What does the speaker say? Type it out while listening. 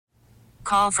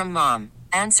Call from mom.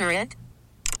 Answer it.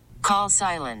 Call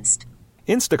silenced.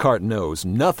 Instacart knows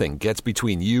nothing gets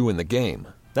between you and the game.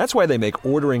 That's why they make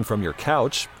ordering from your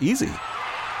couch easy.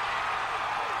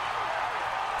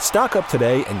 Stock up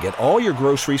today and get all your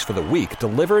groceries for the week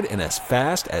delivered in as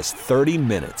fast as 30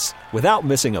 minutes without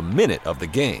missing a minute of the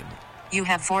game. You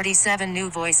have 47 new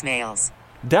voicemails.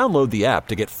 Download the app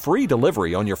to get free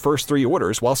delivery on your first 3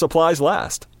 orders while supplies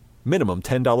last. Minimum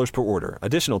 $10 per order.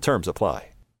 Additional terms apply.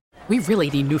 We really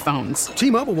need new phones.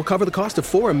 T-Mobile will cover the cost of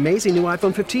 4 amazing new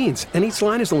iPhone 15s, and each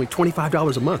line is only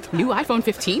 $25 a month. New iPhone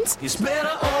 15s? It's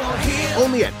better over here.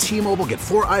 Only at T-Mobile, get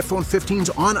 4 iPhone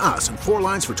 15s on us and 4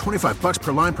 lines for $25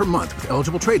 per line per month with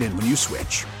eligible trade-in when you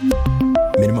switch.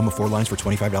 Minimum of 4 lines for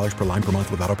 $25 per line per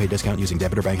month with autopay discount using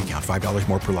debit or bank account. $5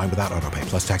 more per line without autopay,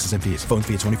 plus taxes and fees. Phone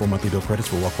fee at 24 monthly bill credits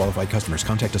for well-qualified customers.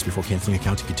 Contact us before canceling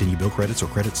account to continue bill credits or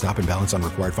credit stop and balance on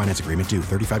required finance agreement due.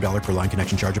 $35 per line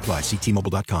connection charge applies. See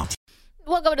T-Mobile.com.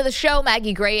 Welcome to the show.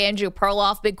 Maggie Gray, Andrew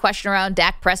Perloff. Big question around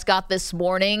Dak Prescott this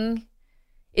morning.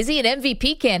 Is he an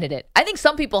MVP candidate? I think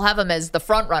some people have him as the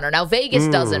front runner. Now, Vegas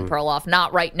doesn't, Perloff.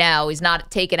 Not right now. He's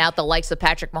not taking out the likes of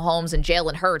Patrick Mahomes and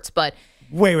Jalen Hurts, but...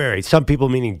 Wait. Some people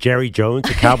meaning Jerry Jones,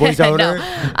 the Cowboys owner?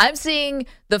 No, I'm seeing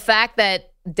the fact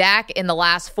that Dak in the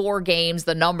last 4 games,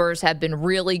 the numbers have been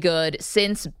really good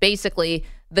since basically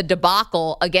the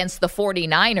debacle against the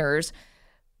 49ers.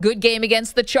 Good game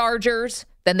against the Chargers.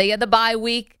 Then they had the bye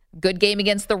week. Good game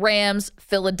against the Rams,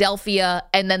 Philadelphia,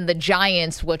 and then the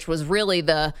Giants, which was really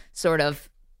the sort of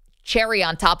cherry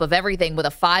on top of everything with a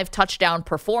 5-touchdown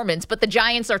performance. But the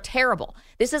Giants are terrible.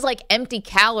 This is like empty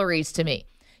calories to me.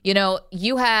 You know,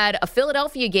 you had a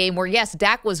Philadelphia game where, yes,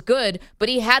 Dak was good, but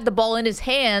he had the ball in his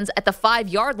hands at the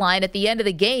 5-yard line at the end of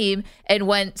the game and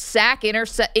went sack,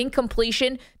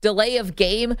 incompletion, delay of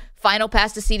game, final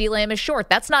pass to CeeDee Lamb is short.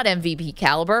 That's not MVP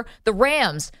caliber. The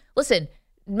Rams, listen,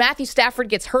 Matthew Stafford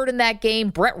gets hurt in that game.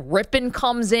 Brett Rippon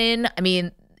comes in. I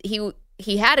mean,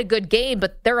 he had a good game,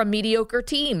 but they're a mediocre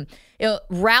team. You know,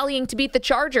 rallying to beat the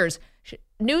Chargers.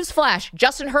 Newsflash,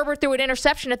 Justin Herbert threw an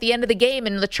interception at the end of the game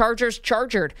and the Chargers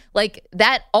chargered. Like,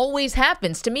 that always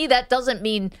happens. To me, that doesn't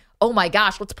mean, oh my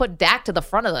gosh, let's put Dak to the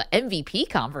front of the MVP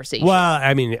conversation. Well,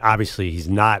 I mean, obviously, he's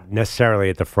not necessarily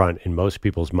at the front in most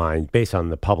people's mind based on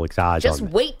the public's eyes. Just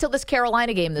wait till this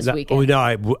Carolina game this weekend. No,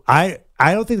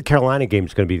 I don't think the Carolina game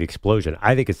is going to be the explosion.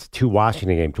 I think it's 2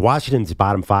 Washington games. Washington's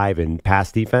bottom 5 in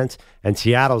pass defense, and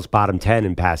Seattle's bottom 10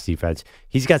 in pass defense.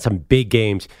 He's got some big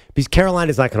games because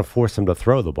Carolina's not going to force him to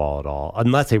throw the ball at all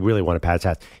unless they really want to pass.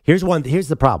 Here's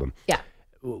the problem. Yeah.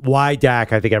 Why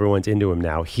Dak, I think everyone's into him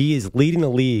now. He is leading the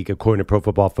league, according to Pro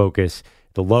Football Focus,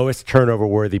 the lowest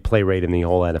turnover-worthy play rate in the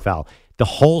whole NFL. The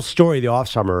whole story of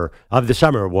the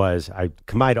summer was, I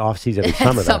combined off-season and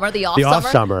summer. The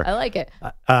off-summer. I like it.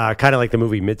 Kind of like the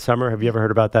movie Midsummer. Have you ever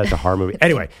heard about that? It's a horror movie.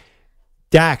 Anyway,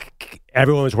 Dak,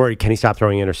 everyone was worried, can he stop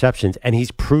throwing interceptions? And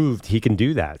he's proved he can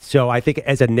do that. So I think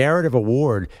as a narrative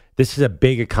award, this is a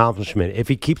big accomplishment. If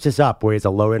he keeps this up where he has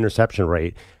a low interception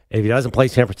rate, if he doesn't play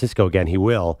San Francisco again, he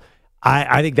will.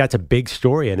 I think that's a big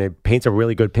story, and it paints a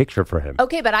really good picture for him.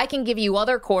 Okay, but I can give you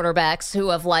other quarterbacks who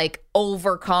have like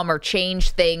overcome or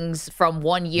changed things from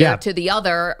one year to the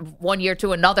other, one year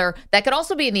to another, that could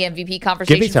also be in the MVP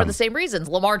conversation for the same reasons.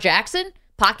 Lamar Jackson,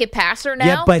 pocket passer now.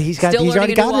 Yeah, but he's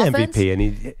already got an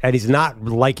MVP, and he's not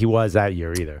like he was that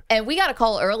year either. And we got a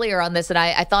call earlier on this, and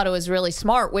I thought it was really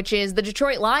smart, which is the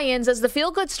Detroit Lions as the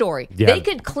feel-good story. Yeah. They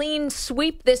could clean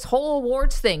sweep this whole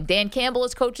awards thing. Dan Campbell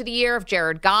is Coach of the Year. If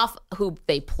Jared Goff, who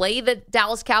they play the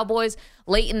Dallas Cowboys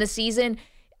late in the season,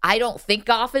 I don't think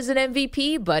Goff is an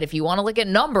MVP, but if you want to look at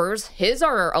numbers, his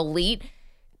are elite.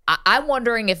 I'm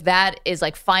wondering if that is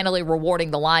like finally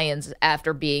rewarding the Lions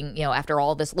after being, after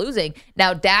all this losing.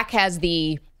 Now, Dak has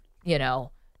the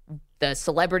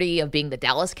celebrity of being the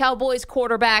Dallas Cowboys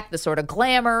quarterback, the sort of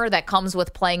glamour that comes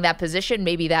with playing that position.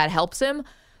 Maybe that helps him.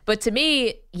 But to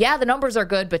me, the numbers are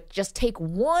good, but just take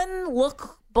one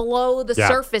look below the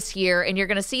surface here, and you're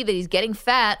going to see that he's getting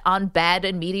fat on bad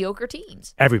and mediocre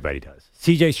teams. Everybody does.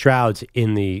 C.J. Stroud's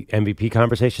in the MVP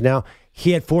conversation now.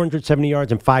 He had 470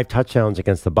 yards and 5 touchdowns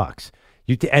against the Bucs.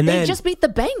 They just beat the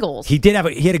Bengals. He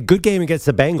had a good game against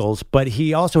the Bengals, but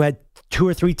he also had 2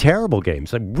 or 3 terrible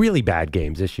games, like really bad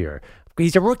games this year.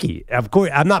 He's a rookie. Of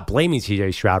course, I'm not blaming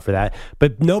C.J. Stroud for that,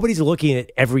 but nobody's looking at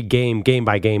every game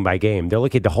by game by game. They're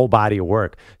looking at the whole body of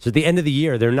work. So at the end of the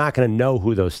year, they're not going to know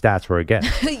who those stats were against.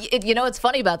 It's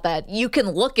funny about that. You can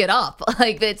look it up.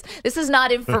 Like this is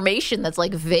not information that's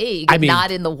like vague and not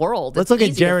in the world. Let's look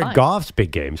at Jared Goff's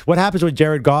big games. What happens when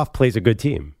Jared Goff plays a good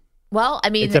team? Well, I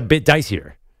mean, it's a bit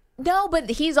dicier. No, but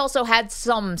he's also had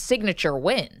some signature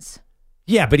wins.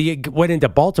 Yeah, but he went into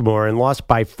Baltimore and lost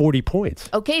by 40 points.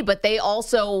 Okay, but they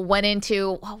also went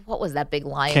into, what was that big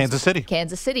Lions?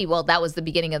 Kansas City. Well, that was the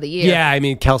beginning of the year. Yeah, I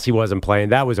mean, Kelsey wasn't playing.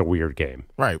 That was a weird game.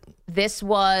 Right. This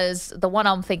was, the one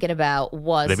I'm thinking about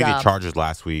was... They beat the Chargers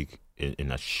last week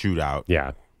in a shootout.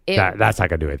 Yeah, that's not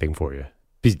going to do anything for you.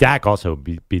 Because Dak also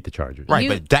beat the Chargers. Right,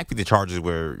 but Dak beat the Chargers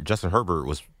where Justin Herbert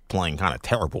was playing kind of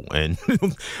terrible. And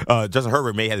Justin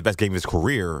Herbert may have the best game of his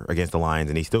career against the Lions,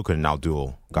 and he still couldn't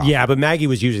outduel Goff. Yeah, but Maggie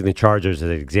was using the Chargers as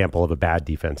an example of a bad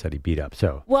defense that he beat up.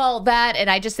 So Well, that, and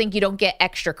I just think you don't get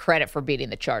extra credit for beating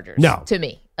the Chargers. No. To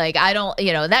me. Like, I don't,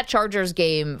 that Chargers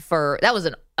game that was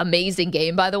an amazing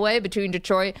game, by the way, between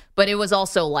Detroit, but it was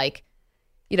also like,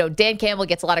 Dan Campbell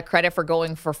gets a lot of credit for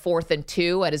going for 4th and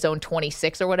 2 at his own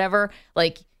 26 or whatever.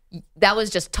 Like, that was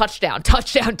just touchdown.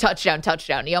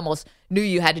 You almost knew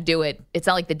you had to do it. It's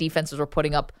not like the defenses were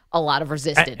putting up a lot of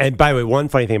resistance. And by the way, one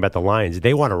funny thing about the Lions,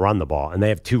 they want to run the ball, and they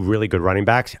have 2 really good running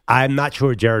backs. I'm not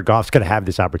sure Jared Goff's going to have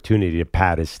this opportunity to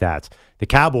pad his stats. The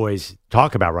Cowboys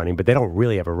talk about running, but they don't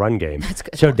really have a run game. That's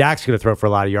good. So Dak's going to throw for a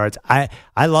lot of yards. I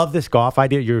love this Goff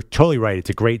idea. You're totally right.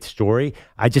 It's a great story.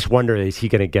 I just wonder, is he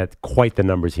going to get quite the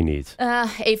numbers he needs?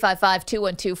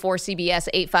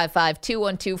 855-212-4CBS,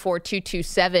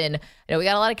 855-212-4227. We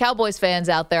got a lot of Cowboys fans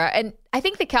out there. And I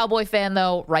think the Cowboy fan,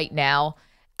 though, right now,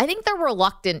 I think they're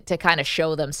reluctant to kind of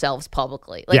show themselves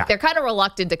publicly. They're kind of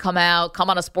reluctant to come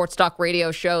on a sports talk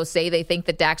radio show, say they think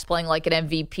that Dak's playing like an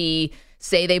MVP,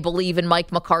 say they believe in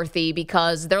Mike McCarthy,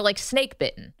 because they're like snake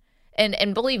bitten.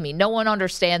 And believe me, no one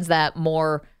understands that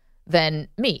more than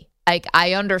me.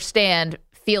 I understand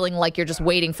feeling like you're just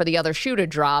waiting for the other shoe to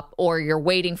drop, or you're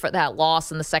waiting for that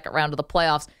loss in the second round of the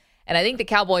playoffs. And I think the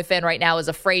Cowboy fan right now is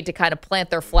afraid to kind of plant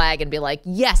their flag and be like,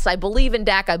 yes, I believe in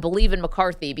Dak, I believe in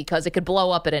McCarthy, because it could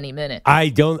blow up at any minute.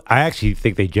 I actually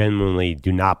think they genuinely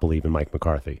do not believe in Mike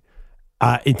McCarthy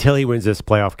until he wins this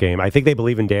playoff game. I think they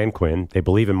believe in Dan Quinn. They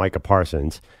believe in Micah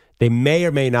Parsons. They may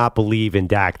or may not believe in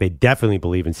Dak. They definitely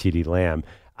believe in CeeDee Lamb.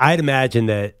 I'd imagine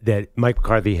that Mike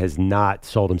McCarthy has not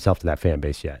sold himself to that fan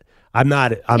base yet. I'm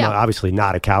obviously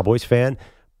not a Cowboys fan,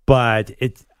 but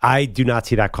I do not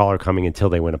see that caller coming until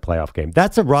they win a playoff game.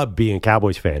 That's a rub being a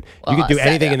Cowboys fan. Well, you can do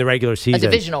anything in the regular season. A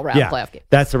divisional round playoff game.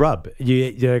 That's the rub.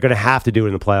 You're going to have to do it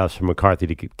in the playoffs for McCarthy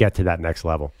to get to that next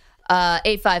level.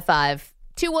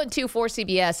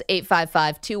 855-212-4CBS,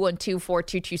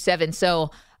 855-212-4227.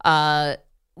 So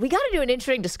we got to do an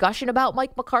interesting discussion about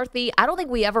Mike McCarthy. I don't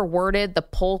think we ever worded the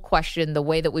poll question the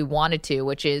way that we wanted to,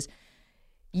 which is,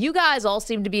 you guys all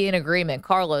seem to be in agreement,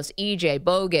 Carlos, EJ,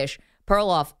 Bogish,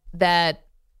 Perloff, that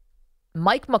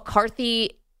Mike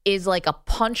McCarthy is like a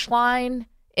punchline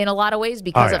in a lot of ways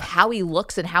because of how he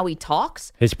looks and how he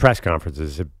talks. His press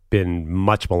conferences have been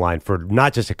much maligned for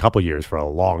not just a couple years, for a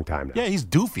long time now. Yeah, he's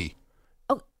doofy.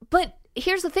 Oh, but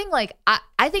here's the thing, like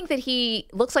I think that he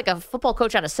looks like a football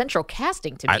coach out of Central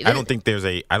Casting to me. I don't think there's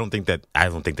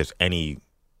any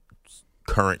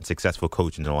current successful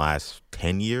coach in the last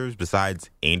 10 years besides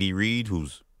Andy Reid,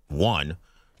 who's won,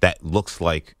 that looks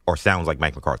like or sounds like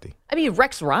Mike McCarthy. I mean,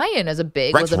 Rex Ryan was a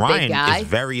big Rex guy. Ryan is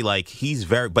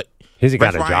but he hasn't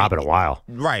got a job in a while.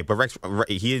 Right, but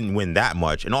he didn't win that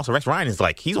much. And also Rex Ryan is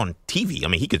like, he's on TV. I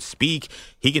mean, he could speak,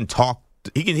 he can talk,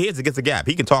 he gets a gap.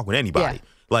 He can talk with anybody. Yeah.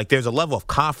 Like, there's a level of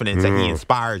confidence that he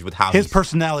inspires with how his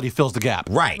personality fills the gap.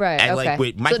 Right. And okay. like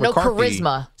with Mike so McCarthy. No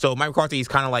charisma. So Mike McCarthy is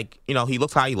kind of like, he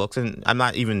looks how he looks, and I'm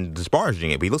not even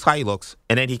disparaging it, but he looks how he looks,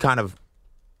 and then he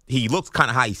looks kind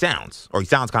of how he sounds, or he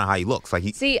sounds kind of how he looks. Like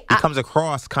he comes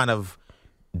across kind of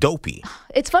dopey.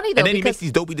 It's funny though, and then he makes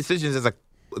these dopey decisions as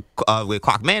with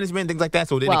clock management, things like that.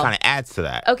 So then it kind of adds to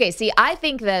that. Okay, see, I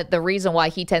think that the reason why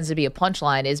he tends to be a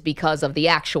punchline is because of the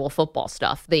actual football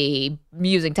stuff, the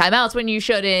using timeouts when you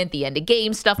shouldn't, the end of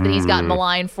game stuff that he's gotten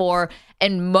maligned for,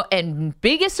 and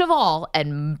biggest of all,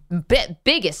 and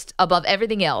biggest above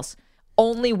everything else,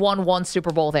 only won one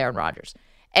Super Bowl with Aaron Rodgers.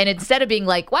 And instead of being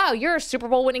like, wow, you're a Super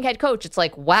Bowl winning head coach, it's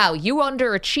like, wow, you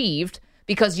underachieved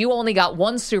because you only got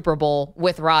one Super Bowl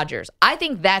with Rodgers. I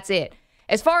think that's it.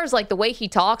 As far as like the way he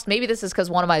talks, maybe this is because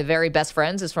one of my very best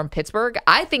friends is from Pittsburgh.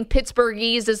 I think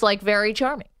Pittsburghese is like very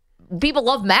charming. People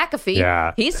love McAfee.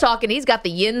 Yeah. He's talking, he's got the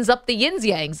yins up the yins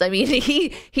yangs. I mean,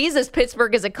 he's as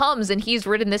Pittsburgh as it comes, and he's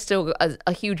ridden this to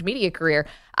a huge media career.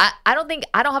 I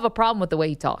don't have a problem with the way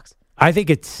he talks. I think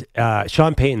it's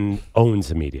Sean Payton owns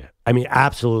the media. I mean,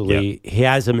 absolutely. Yep. He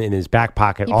has them in his back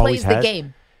pocket. He always plays has. the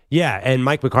game. Yeah, and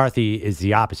Mike McCarthy is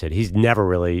the opposite. He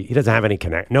doesn't have any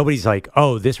connect. Nobody's like,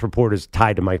 oh, this reporter's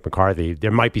tied to Mike McCarthy. There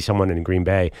might be someone in Green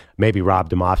Bay, maybe Rob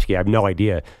Domofsky. I have no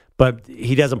idea. But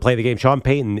he doesn't play the game. Sean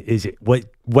Payton is what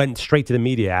went straight to the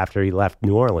media after he left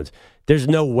New Orleans. There's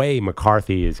no way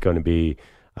McCarthy is going to be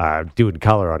doing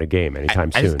color on a game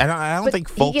anytime soon. I don't think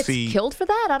Folksy he gets killed for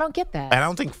that. I don't get that. I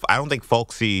don't think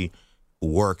Folksy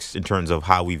works in terms of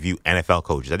how we view NFL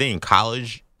coaches. I think in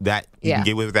college that you can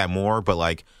get away with that more, but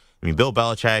Bill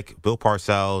Belichick, Bill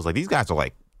Parcells, these guys are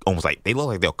almost they look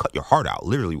like they'll cut your heart out,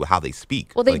 literally, with how they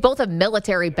speak. Well, they both have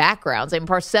military backgrounds.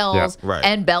 Parcells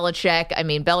and Belichick.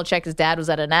 Belichick's dad was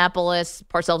at Annapolis.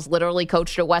 Parcells literally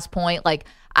coached at West Point.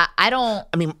 I don't.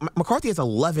 McCarthy has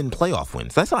 11 playoff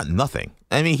wins. That's not nothing.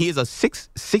 He has a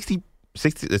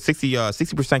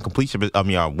 60% completion,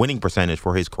 winning percentage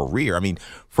for his career.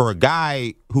 For a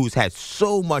guy who's had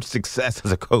so much success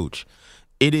as a coach,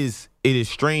 it is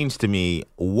strange to me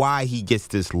why he gets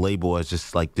this label as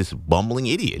just this bumbling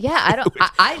idiot. Yeah, I don't.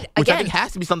 Which I think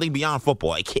has to be something beyond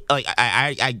football.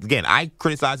 I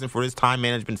criticize him for his time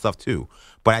management stuff too,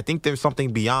 but I think there's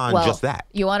something beyond just that.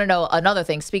 You want to know another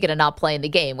thing? Speaking of not playing the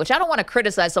game, which I don't want to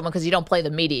criticize someone because you don't play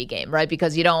the media game, right?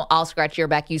 Because you don't. I'll scratch your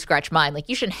back, you scratch mine.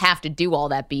 You shouldn't have to do all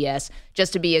that BS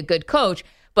just to be a good coach.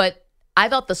 But I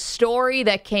thought the story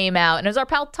that came out, and it was our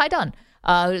pal Ty Dunn,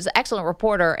 who's an excellent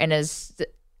reporter and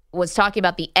was talking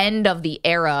about the end of the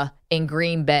era in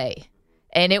Green Bay.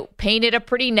 And it painted a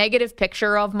pretty negative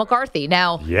picture of McCarthy.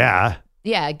 Now,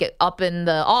 get up in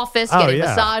the office, getting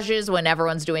massages when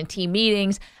everyone's doing team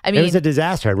meetings. It was a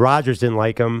disaster. Rodgers didn't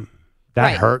like him.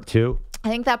 That hurt, too. I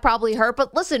think that probably hurt.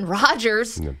 But listen,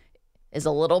 Rodgers is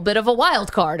a little bit of a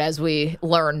wild card, as we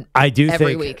learn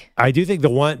every week. I do think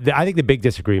I think the big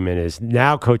disagreement is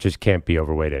now coaches can't be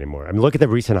overweight anymore. Look at the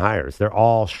recent hires. They're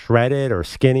all shredded or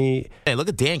skinny. Hey, look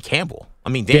at Dan Campbell.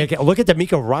 Look at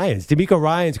D'Amico Ryans. D'Amico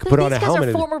Ryans could put on a helmet.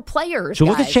 These guys are former players. So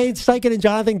look at Shane Steichen and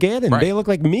Jonathan Gannon. They look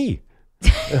like me. I'm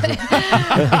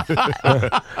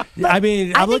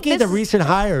looking at the recent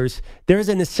hires. There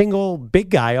isn't a single big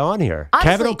guy on here.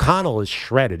 Honestly, Kevin O'Connell is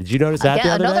shredded. Did you notice that the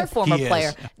other another day? Former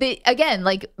player.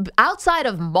 Outside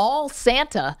of Mall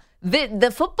Santa,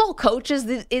 the football coach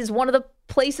is one of the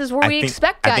places where we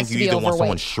expect guys to be overweight. I think you either want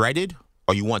someone shredded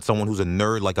or you want someone who's a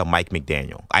nerd like a Mike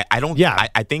McDaniel.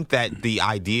 I think that the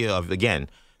idea of, again,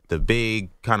 the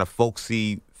big kind of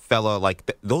folksy fella,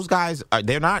 those guys,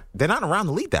 they're not around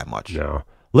the league that much. No.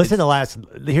 Listen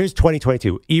here's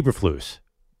 2022. Eberflus,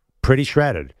 pretty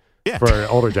shredded for an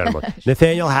older gentleman.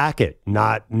 Nathaniel Hackett,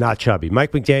 not chubby.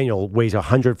 Mike McDaniel weighs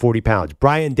 140 pounds.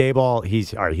 Brian Daboll,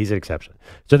 he's an exception.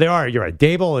 So you're right.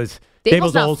 Dable's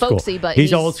not old folksy, school. but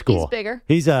he's old school. He's bigger.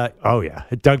 He's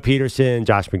Doug Peterson,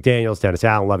 Josh McDaniels, Dennis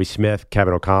Allen, Lovie Smith,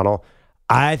 Kevin O'Connell.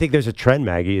 I think there's a trend,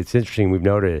 Maggie. It's interesting. We've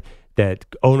noted that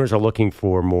owners are looking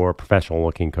for more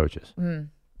professional-looking coaches.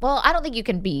 Well, I don't think you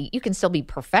can still be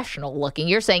professional-looking.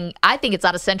 You're saying, I think it's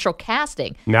out of central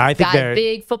casting. No, I think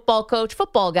big football coach,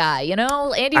 football guy.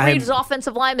 Andy Reid was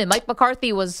offensive lineman. Mike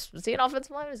McCarthy was he an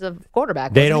offensive lineman? He was a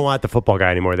quarterback. They don't want the football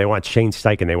guy anymore. They want Shane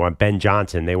Steichen. They want Ben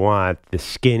Johnson. They want the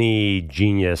skinny,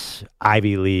 genius,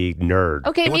 Ivy League nerd.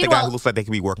 Okay, they want the guy who looks like they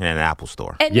could be working at an Apple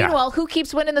store. And meanwhile, who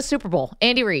keeps winning the Super Bowl?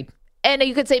 Andy Reid. And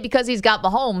you could say because he's got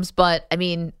Mahomes, but,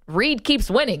 Reid keeps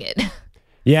winning it.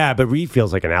 Yeah, but Reid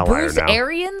feels like an outlier Bruce now.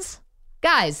 Arians?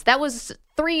 Guys, that was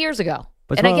 3 years ago.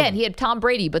 Again, he had Tom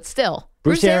Brady, but still.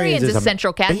 Bruce Arians is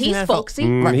central cast. He's folksy.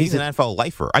 He's an NFL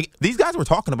lifer. These guys were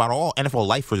talking about all NFL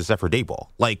lifers except for Daboll.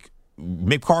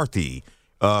 McCarthy,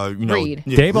 Reid.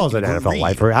 Daboll's an NFL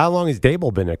lifer. How long has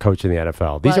Daboll been a coach in the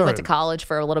NFL? He went to college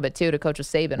for a little bit, too, to coach with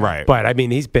Saban. Right. But,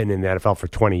 he's been in the NFL for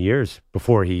 20 years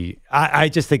before I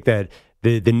just think that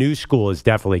the new school is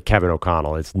definitely Kevin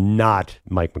O'Connell. It's not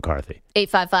Mike McCarthy.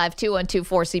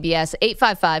 855-212-4CBS,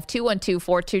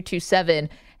 855-212-4227.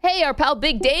 Hey, our pal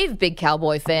Big Dave, big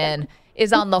Cowboy fan,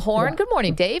 is on the horn. Good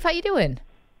morning, Dave. How you doing?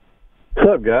 What's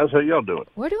up, guys? How y'all doing?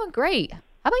 We're doing great.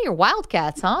 How about your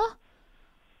Wildcats, huh?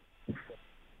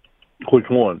 Which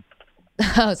one?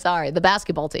 Oh, sorry, the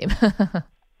basketball team.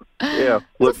 Yeah. It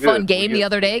was a fun game the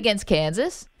other day against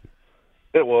Kansas.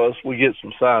 It was. We get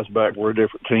some size back. We're a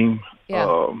different team.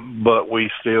 Yeah. But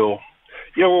we still,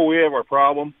 we have our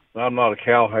problem. I'm not a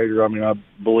Cal hater. I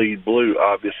bleed blue,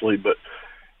 obviously, but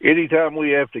anytime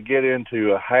we have to get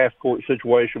into a half-court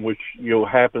situation, which,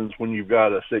 happens when you've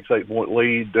got a 6-8 point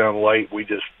lead down late, we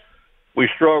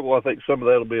struggle. I think some of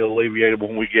that will be alleviated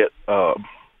when we get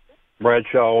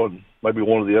Bradshaw and maybe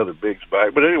one of the other bigs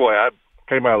back. But anyway, I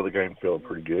came out of the game feeling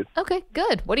pretty good. Okay,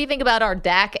 good. What do you think about our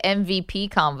Dak MVP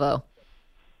convo?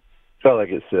 I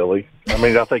think it's silly.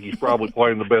 I think he's probably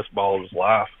playing the best ball of his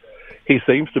life. He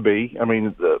seems to be.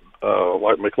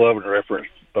 Like McLovin referenced,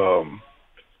 the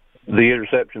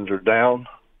interceptions are down.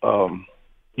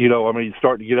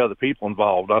 Starting to get other people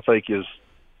involved, I think, is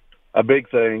a big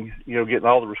thing. Getting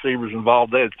all the receivers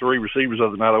involved. They had 3 receivers the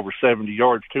other night over 70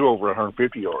 yards, 2 over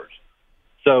 150 yards.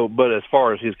 So, but as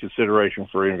far as his consideration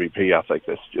for MVP, I think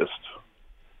that's just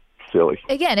silly.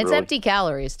 Again, it's really empty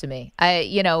calories to me.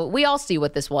 We all see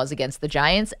what this was against the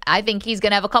Giants. I think he's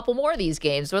going to have a couple more of these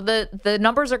games where the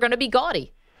numbers are going to be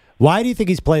gaudy. Why do you think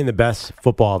he's playing the best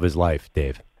football of his life,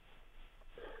 Dave?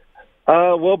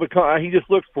 Well, because he just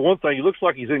looks, for one thing, he looks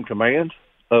like he's in command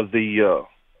of the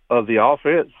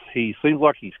offense. He seems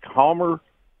like he's calmer.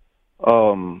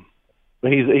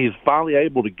 He's finally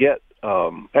able to get.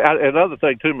 Another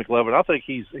thing too, McLevin, I think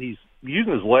he's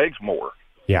using his legs more.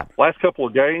 Yeah. Last couple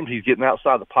of games, he's getting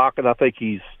outside the pocket. I think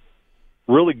he's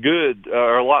really good,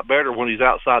 or a lot better when he's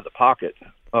outside the pocket.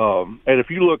 And if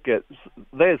you look at,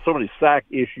 they had so many sack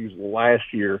issues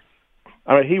last year.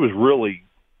 I mean, he was really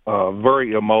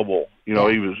very immobile. He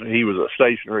was a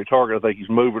stationary target. I think he's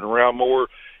moving around more.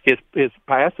 His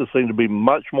passes seem to be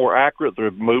much more accurate.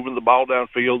 They're moving the ball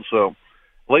downfield, so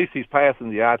at least he's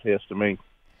passing the eye test to me.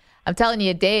 I'm telling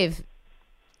you, Dave,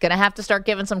 going to have to start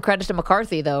giving some credit to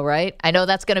McCarthy, though, right? I know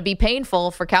that's going to be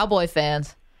painful for Cowboy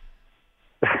fans.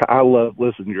 I love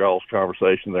listening to y'all's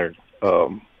conversation there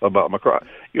about McCarthy.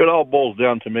 It all boils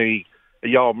down to me.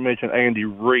 Y'all mentioned Andy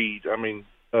Reid. I mean,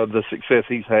 the success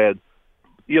he's had.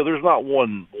 There's not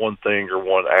one thing or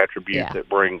one attribute that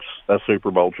brings a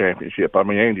Super Bowl championship. I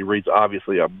mean, Andy Reid's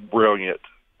obviously a brilliant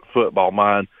football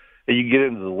mind. And you get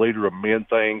into the leader of men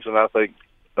things, and I think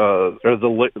or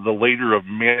the leader of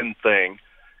men thing,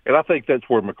 and I think that's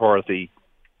where McCarthy.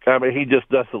 I mean, he just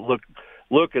doesn't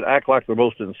look and act like the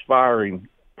most inspiring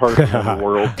person in the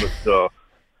world. But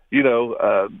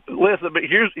listen. But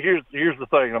here's the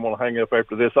thing. I'm going to hang up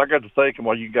after this. I got to thinking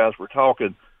while you guys were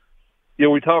talking.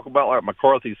 We talk about like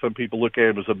McCarthy. Some people look at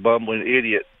him as a bumbling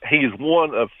idiot. He's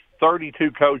one of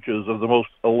 32 coaches of the most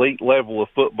elite level of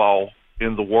football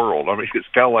in the world. I mean, it's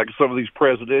kind of like some of these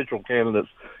presidential candidates.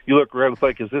 You look around and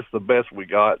think, is this the best we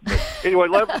got? But anyway,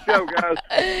 love the show, guys.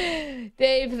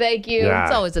 Dave, thank you. Yeah.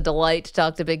 It's always a delight to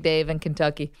talk to Big Dave in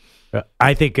Kentucky.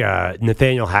 I think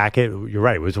Nathaniel Hackett, you're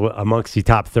right, was amongst the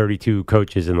top 32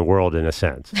 coaches in the world in a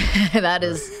sense. That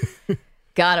is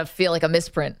got to feel like a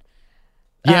misprint.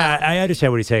 Yeah, I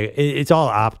understand what he's saying. It's all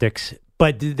optics.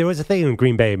 But there was a thing in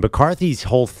Green Bay. McCarthy's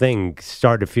whole thing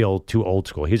started to feel too old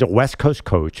school. He's a West Coast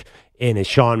coach in a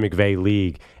Sean McVay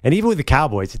league. And even with the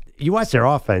Cowboys, you watch their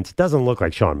offense, it doesn't look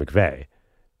like Sean McVay.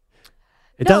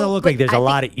 It doesn't look like there's a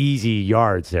lot of easy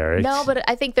yards there. No, but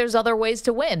I think there's other ways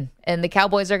to win. And the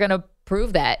Cowboys are going to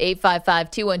prove that.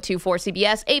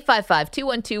 855-212-4CBS,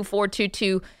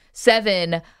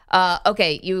 855-212-4227.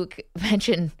 Okay, you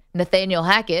mentioned Nathaniel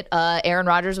Hackett, Aaron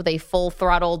Rodgers with a full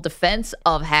throttle defense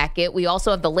of Hackett. We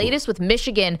also have the latest with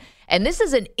Michigan, and this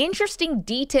is an interesting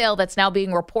detail that's now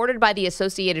being reported by the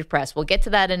Associated Press. We'll get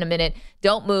to that in a minute.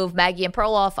 Don't move. Maggie and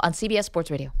Perloff on CBS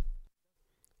Sports Radio.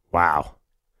 Wow.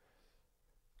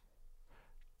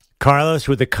 Carlos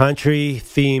with the country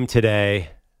theme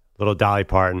today. Little Dolly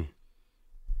Parton.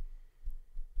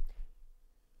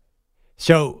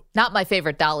 So, not my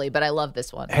favorite Dolly, but I love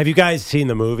this one. Have you guys seen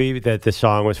the movie that the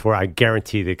song was for? I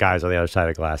guarantee the guys on the other side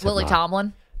of the glass. Lily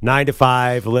Tomlin? 9 to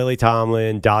 5, Lily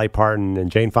Tomlin, Dolly Parton,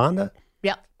 and Jane Fonda?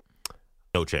 Yep.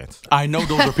 No chance. I know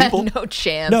those are people. No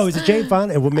chance. No, is it Jane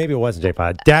Fonda? Well, maybe it wasn't Jane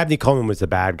Fonda. Dabney Coleman was the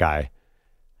bad guy.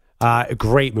 A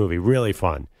great movie, really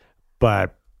fun,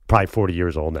 but probably 40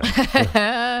 years old now.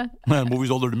 Man, the movie's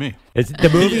older than me.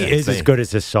 The movie is as good as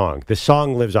this song. The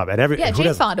song lives up. And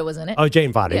Jane Fonda was in it. Oh,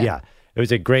 Jane Fonda, yeah. It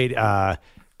was a great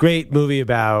movie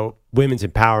about women's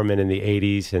empowerment in the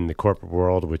 80s and the corporate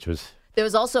world, which was... There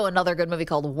was also another good movie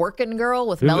called Workin' Girl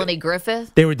with Melanie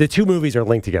Griffith. The two movies are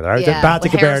linked together. I was about to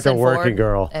compare it to Workin'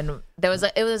 Girl. And it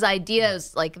was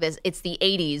ideas like this. It's the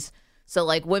 80s. So,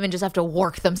 like, women just have to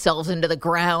work themselves into the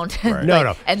ground. Right.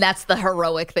 No. And that's the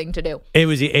heroic thing to do. It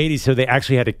was the 80s, so they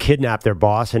actually had to kidnap their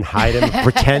boss and hide him,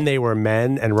 pretend they were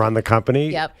men, and run the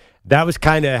company. Yep. That was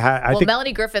kind of how I think.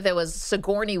 Melanie Griffith, it was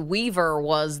Sigourney Weaver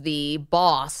was the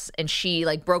boss, and she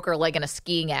broke her leg in a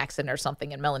skiing accident or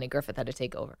something, and Melanie Griffith had to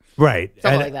take over. Right.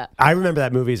 Something like that. I remember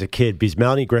that movie as a kid because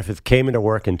Melanie Griffith came into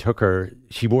work and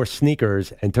she wore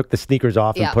sneakers and took the sneakers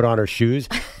off and put on her shoes.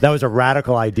 That was a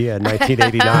radical idea in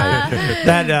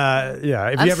 1989.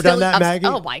 Have you ever done that, Maggie?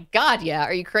 Oh my God, yeah.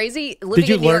 Are you crazy? Did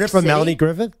you learn it from Melanie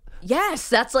Griffith? Yes,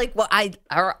 that's like what I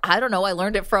don't know. I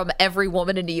learned it from every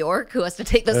woman in New York who has to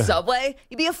take the subway.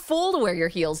 You'd be a fool to wear your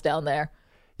heels down there.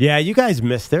 Yeah, you guys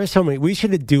missed. There's so many. We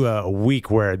should do a week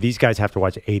where these guys have to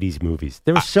watch 80s movies.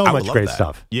 There was so much great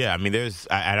stuff. Yeah, I mean, and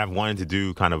I've wanted to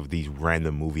do kind of these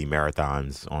random movie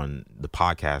marathons on the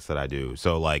podcast that I do.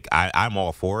 So, like, I'm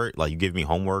all for it. Like, you give me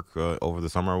homework over the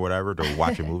summer or whatever to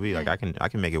watch a movie. Like, I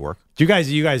can make it work. Do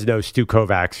you guys know Stu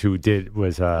Kovacs, who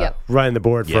was running the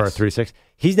board for our 3-6?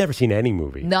 He's never seen any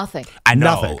movie. Nothing. I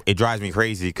know. Nothing. It drives me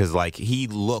crazy because, like, he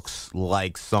looks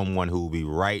like someone who will be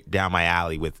right down my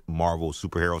alley with Marvel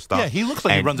superhero stuff. Yeah, he looks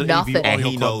like he runs an Nothing. AV And he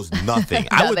audio knows club. nothing.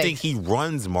 I would think he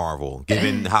runs Marvel,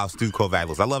 given how Stu Kovacs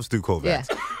looks. I love Stu Kovacs.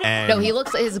 Yeah. And, No,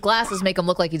 his glasses make him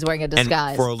look like he's wearing a disguise.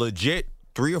 and for a legit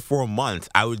 3 or 4 months,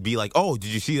 I would be like, "Oh, did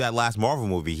you see that last Marvel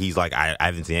movie?" He's like, "I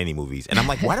haven't seen any movies," and I'm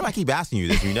like, "Why do I keep asking you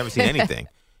this? You've never seen anything."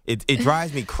 It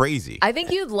drives me crazy. I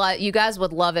think you guys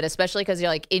would love it, especially because you're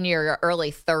like in your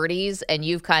early 30s and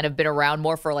you've kind of been around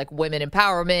more for like women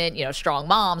empowerment, strong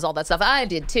moms, all that stuff. I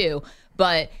did too,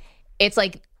 but it's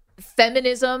like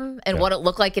feminism and what it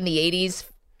looked like in the 80s.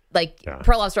 Like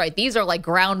Perloff's right; these are like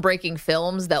groundbreaking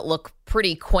films that look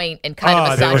pretty quaint and kind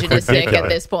of misogynistic at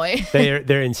this point.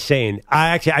 They're insane.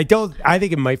 I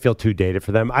think it might feel too dated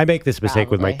for them. I make this mistake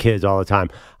with my kids all the time.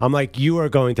 I'm like, you are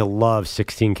going to love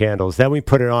 16 Candles. Then we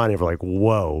put it on and we're like,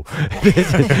 whoa,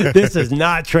 this does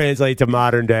not translate to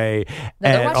modern day. No,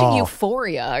 they're watching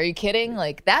Euphoria. Are you kidding?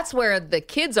 Like that's where the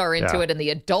kids are into it and the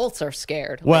adults are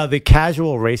scared. Well, the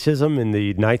casual racism in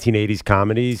the 1980s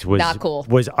comedies was not cool.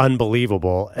 Was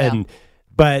unbelievable.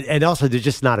 And also they're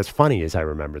just not as funny as I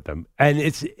remembered them. And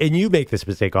you make this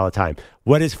mistake all the time.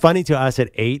 What is funny to us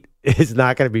at 8 is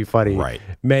not going to be funny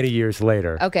many years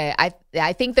later. Okay,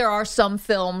 I think there are some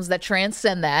films that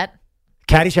transcend that.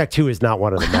 Caddyshack 2 is not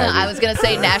one of them. I was going to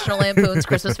say National Lampoon's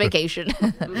Christmas Vacation.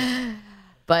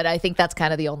 But I think that's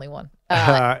kind of the only one.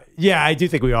 Yeah, I do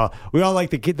think we all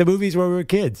like the movies where we were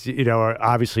kids, are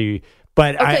obviously.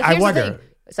 But okay, I wonder.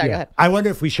 Sorry, go ahead. I wonder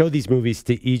if we show these movies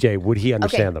to EJ, would he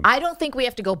understand them? I don't think we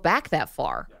have to go back that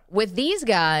far. With these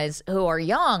guys who are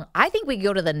young, I think we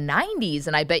go to the 90s,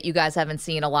 and I bet you guys haven't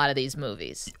seen a lot of these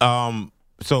movies.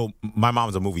 So my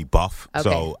mom's a movie buff, Okay.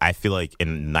 so I feel like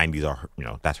in the 90s are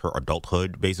that's her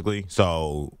adulthood basically.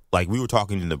 So like we were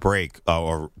talking in the break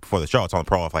or before the show, it's on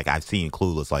the Perloff. Like I've seen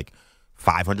Clueless like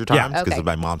 500 times because it's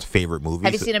my mom's favorite movie.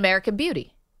 Have you seen American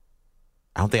Beauty?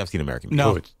 I don't think I've seen American Beauty.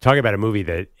 No, talking about a movie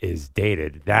that is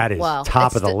dated. That is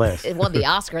top of the list. It won the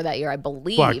Oscar that year, I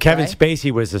believe. Well, Kevin right?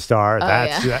 Spacey was the star.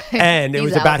 And it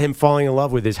was about him falling in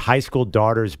love with his high school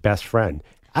daughter's best friend.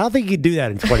 I don't think you could do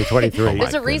that in 2023.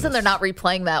 There's a reason they're not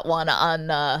replaying that one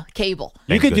on cable.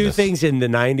 You could do things in the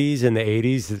 90s and the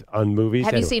 80s on movies.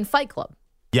 Have you seen Fight Club?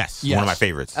 Yes, one of my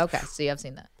favorites. Okay, so you have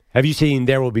seen that. Have you seen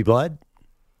There Will Be Blood?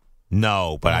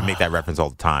 No, but I make that reference all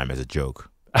the time as a joke.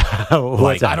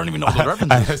 Like, I don't even know what the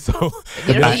reference is.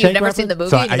 You've never seen the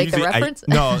movie and you make the reference?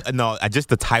 No, just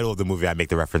the title of the movie I make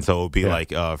the reference. So it would be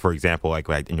like, for example, like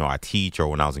I teach or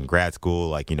when I was in grad school,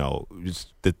 like,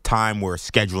 just the time where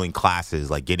scheduling classes,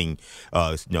 like getting,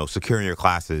 securing your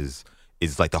classes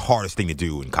is like the hardest thing to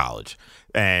do in college.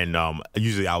 And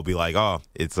usually I'll be like, oh,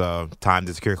 it's time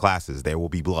to secure classes. There will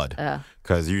be blood.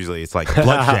 Because usually it's like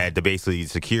bloodshed to basically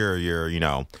secure your,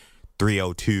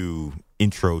 302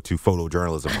 intro to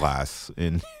photojournalism class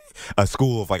in a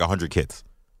school of like 100 kids.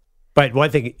 But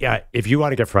one thing, if you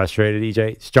want to get frustrated,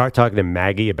 EJ, start talking to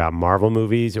Maggie about Marvel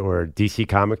movies or DC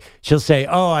comics. She'll say,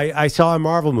 oh, I saw a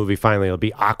Marvel movie finally. It'll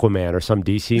be Aquaman or some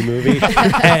DC movie.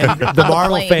 And the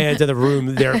Marvel fans in the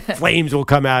room, their flames will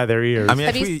come out of their ears. I mean,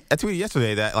 I tweeted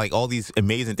yesterday that like all these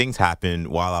amazing things happened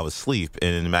while I was asleep.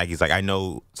 And Maggie's like, I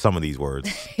know some of these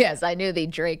words. Yes, I knew the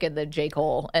Drake and the J.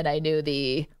 Cole. And I knew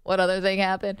what other thing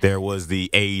happened? There was the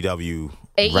AEW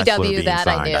wrestler being that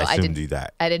signed. I knew. I assumed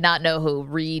that. I did not know who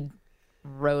Reed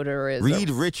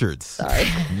Richards. Sorry.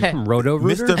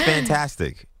 Mr.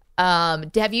 Fantastic.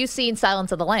 Have you seen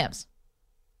Silence of the Lambs?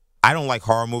 I don't like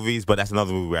horror movies, but that's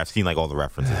another movie where I've seen like all the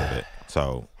references of it.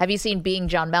 So have you seen Being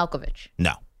John Malkovich?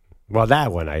 No. Well,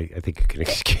 that one I think you can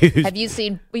excuse. Have you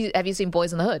seen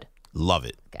Boys in the Hood? Love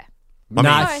it. Okay. I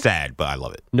mean, it's sad, but I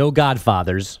love it. No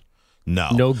Godfathers. No.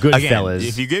 No Goodfellas. Again,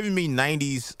 if you're giving me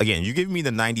you give me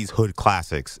the 90s hood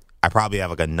classics, I probably have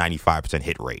like a 95%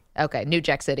 hit rate. Okay, New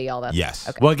Jack City, all that. Yes.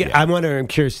 Okay. Well, I'm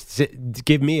curious.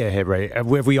 Give me a hit rate. Have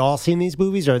we all seen these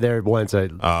movies? Or are there ones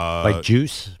that, like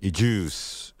Juice?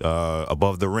 Juice,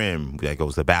 Above the Rim. That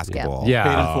goes to basketball.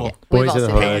 Yeah. Boys in the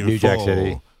Hood, New Jack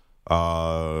City.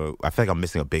 I feel like I'm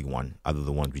missing a big one other than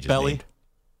the ones we just named.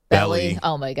 Belly.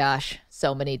 Oh my gosh,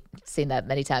 seen that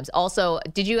many times. Also,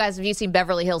 have you seen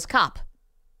Beverly Hills Cop?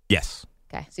 Yes.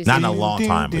 Okay, so not in a long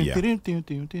time, but yeah. I don't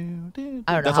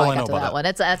know how I got to that one.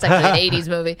 That's actually an 80s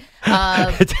movie.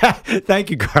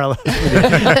 Thank you, Carla.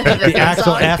 The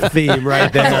actual F theme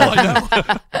right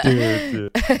there.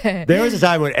 Dude. There was a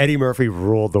time when Eddie Murphy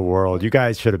ruled the world. You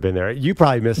guys should have been there. You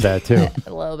probably missed that too.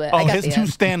 A little bit. Oh, his two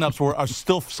stand-ups are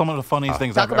still some of the funniest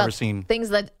things I've ever seen. Things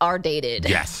that are dated.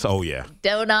 Yes. Oh, yeah.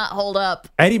 Do not hold up.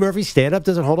 Eddie Murphy's stand-up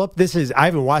doesn't hold up? I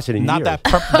haven't watched it in years. Not that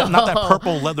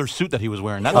purple leather suit that he was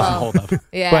wearing. That doesn't hold up.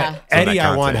 Yeah. But Eddie,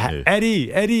 I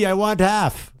want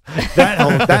half. That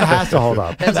has to hold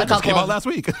up. That just came out last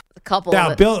week. A couple.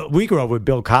 Now, we grew up with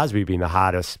Bill Cosby being the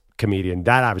hottest comedian.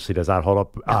 That obviously does not hold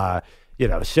up.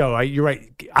 So you're right.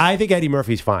 I think Eddie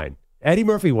Murphy's fine. Eddie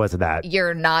Murphy wasn't that.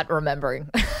 You're not remembering.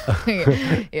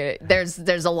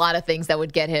 There's a lot of things that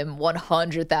would get him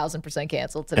 100,000%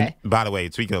 canceled today. And by the way,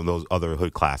 speaking of those other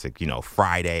hood classic,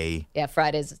 Friday. Yeah,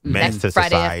 Friday's Menace to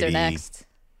Friday Society. After Next.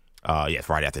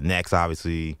 Friday After Next,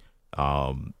 obviously.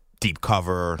 Deep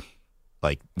Cover.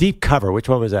 Deep Cover, which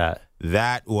one was that?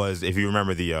 That was, if you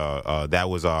remember that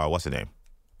was, what's her name?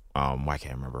 I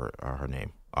can't remember her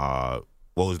name. It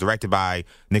was directed by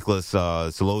Nicholas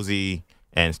Solozzi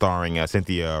and starring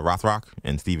Cynthia Rothrock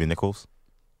and Stephen Nichols.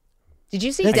 Did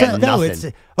you see I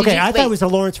thought it was a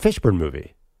Lawrence Fishburne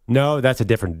movie. No, that's a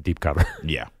different Deep Cover.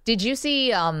 Yeah. Did you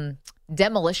see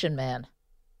Demolition Man?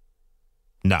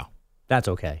 No. That's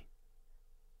okay.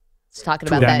 It's talking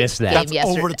about that game That's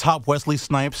yesterday. over the top Wesley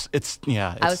Snipes.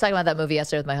 I was talking about that movie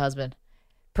yesterday with my husband.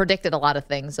 Predicted a lot of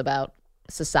things about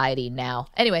society now.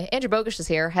 Anyway, Andrew Bogusch is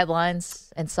here.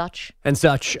 Headlines and such.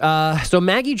 So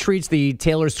Maggie treats the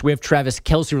Taylor Swift-Travis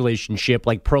Kelce relationship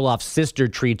like Perloff's sister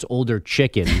treats older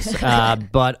chickens.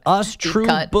 But us true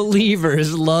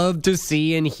believers love to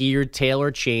see and hear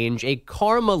Taylor change a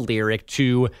karma lyric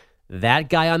to "That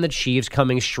guy on the Chiefs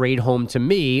coming straight home to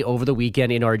me" over the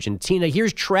weekend in Argentina.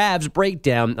 Here's Trav's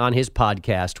breakdown on his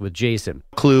podcast with Jason.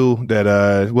 Clue that,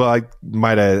 I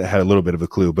might have had a little bit of a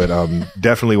clue, but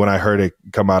definitely when I heard it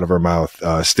come out of her mouth,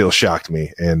 still shocked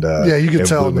me. And you could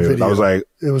tell in the video. I was like,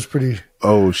 it was pretty.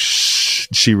 Oh,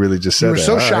 she really just said that.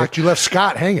 You were so shocked you left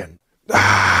Scott hanging.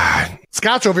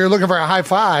 Scott's over here looking for a high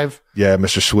five. Yeah,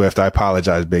 Mr. Swift, I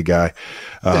apologize, big guy.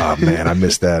 Oh, man, I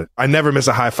missed that. I never miss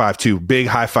a high five, too. Big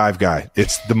high five guy.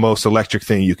 It's the most electric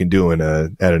thing you can do at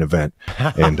an event.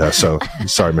 And so,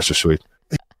 sorry, Mr. Sweet.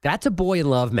 That's a boy in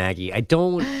love, Maggie. I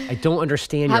don't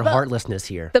understand your heartlessness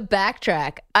here. The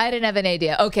backtrack. I didn't have an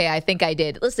idea. Okay, I think I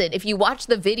did. Listen, if you watch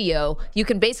the video, you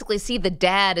can basically see the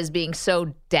dad as being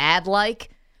so dad-like.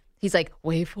 He's like,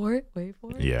 wait for it. Yeah. Wait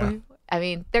for it. I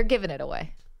mean, they're giving it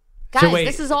away. Guys,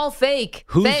 this is all fake.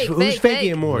 Who's fake,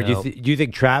 faking it more? Do you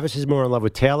think Travis is more in love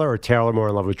with Taylor or Taylor more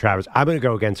in love with Travis? I'm going to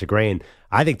go against the grain.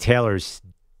 I think Taylor's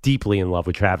deeply in love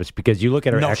with Travis because you look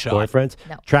at her ex-boyfriends.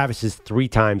 No. Travis is 3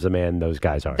 times the man those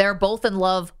guys are. They're both in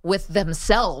love with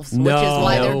themselves, which is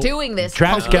why they're doing this.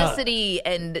 Publicity,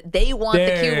 and they want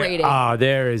the Q rating.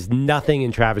 There is nothing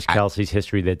in Travis Kelce's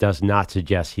history that does not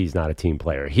suggest he's not a team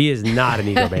player. He is not an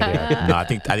egomaniac. No, I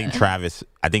think Travis,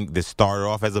 this started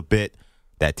off as a bit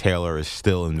that Taylor is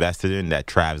still invested in, that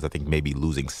Travis, I think, may be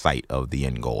losing sight of the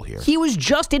end goal here. He was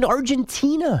just in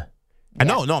Argentina. I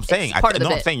know. I'm saying.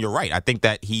 I'm saying you're right. I think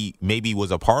that he maybe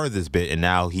was a part of this bit, and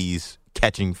now he's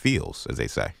catching feels, as they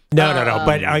say. No.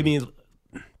 But I mean,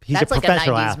 he's a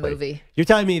professional like a 90s athlete. Movie. You're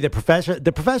telling me the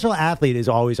professional athlete is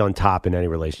always on top in any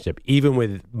relationship, even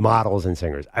with models and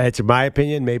singers. It's my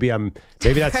opinion. Maybe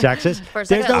that's sexist.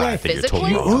 There's no way.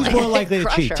 Who's more likely to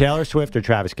cheat, Taylor Swift or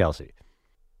Travis Kelce?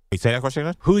 You say that question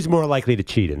again? Who's more likely to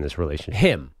cheat in this relationship?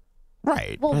 Him.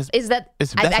 Right. Well, is that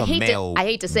I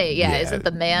hate to say it. Yeah, isn't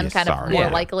the man kind of more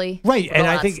likely? Right, and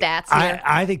I think stats here?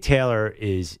 I think Taylor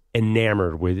is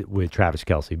enamored with Travis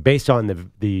Kelce based on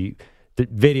the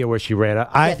video where she ran.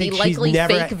 I think the likely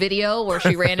fake video where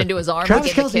she ran into his arm. Travis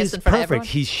and gave Kelce a kiss is in front of perfect. everyone.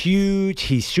 He's huge.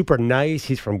 He's super nice.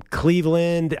 He's from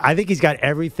Cleveland. I think he's got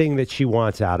everything that she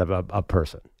wants out of a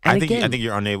person. I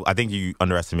think you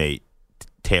underestimate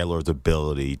Taylor's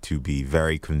ability to be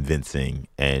very convincing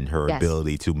and her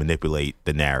ability to manipulate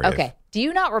the narrative. Okay. Do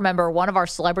you not remember one of our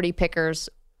celebrity pickers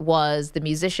was the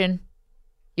musician,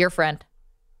 your friend?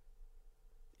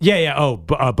 Yeah. Oh,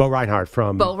 Bo Reinhardt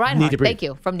from Need to Breathe. Thank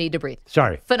you. From Need to Breathe.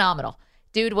 Sorry. Phenomenal.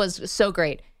 Dude was so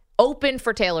great. Open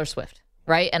for Taylor Swift,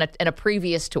 right? And a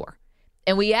previous tour.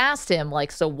 And we asked him,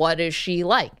 so what is she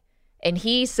like? And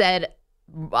he said,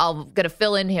 I'm going to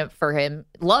fill in for him.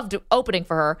 Loved opening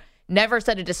for her. Never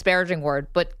said a disparaging word,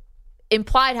 but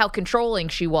implied how controlling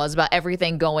she was about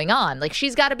everything going on.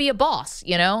 She's got to be a boss,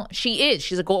 She is.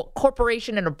 She's a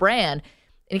corporation and a brand.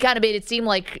 And he kind of made it seem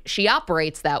like she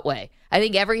operates that way. I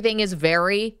think everything is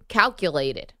very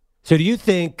calculated. So do you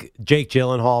think Jake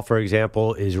Gyllenhaal, for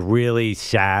example, is really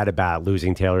sad about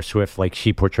losing Taylor Swift like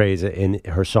she portrays it in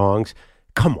her songs?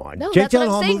 Come on. No, Jake that's what I'm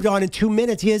Gyllenhaal saying. moved on in 2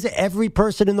 minutes. He has every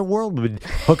person in the world would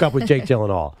hook up with Jake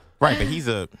Gyllenhaal. Right, but he's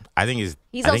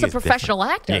also a professional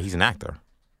actor. Yeah, he's an actor.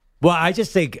 Well, I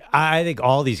think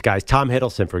all these guys, Tom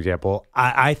Hiddleston, for example,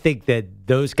 I think that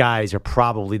those guys are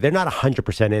they're not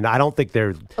 100% in. I don't think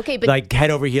they're like head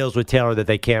over heels with Taylor that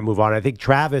they can't move on. I think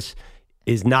Travis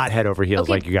is not head over heels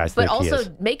like you guys think he is. But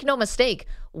also, make no mistake,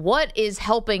 what is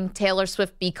helping Taylor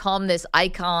Swift become this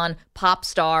icon, pop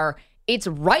star? It's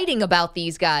writing about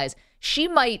these guys. She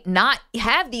might not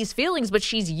have these feelings, but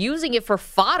she's using it for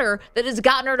fodder that has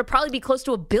gotten her to probably be close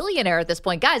to a billionaire at this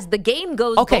point. Guys, the game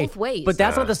goes both ways. But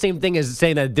that's not the same thing as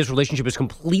saying that this relationship is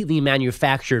completely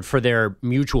manufactured for their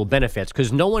mutual benefits,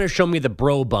 because no one has shown me the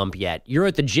bro bump yet. You're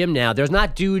at the gym now. There's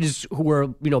not dudes who are,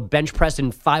 bench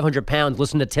pressing 500 pounds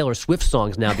listening to Taylor Swift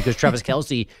songs now because Travis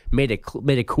Kelce made it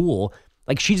cool.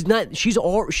 Like, she was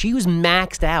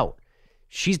maxed out.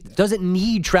 She doesn't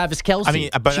need Travis Kelce. I mean,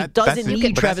 but she doesn't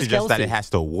need Travis Kelce. That it has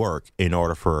to work in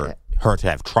order for her to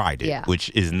have tried it, which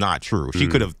is not true. She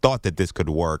could have thought that this could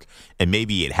work, and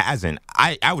maybe it hasn't.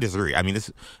 I would disagree. I mean,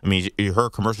 her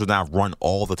commercials now run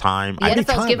all the time. The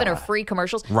NFL's giving her free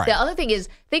commercials. Right. The other thing is,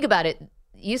 think about it.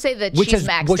 You say that she's maxed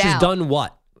out. Which has done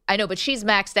what? I know, but she's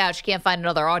maxed out. She can't find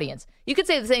another audience. You could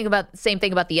say the same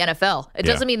thing about the NFL. It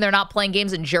doesn't mean they're not playing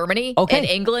games in Germany and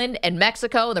England and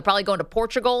Mexico. They're probably going to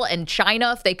Portugal and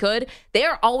China if they could.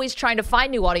 They're always trying to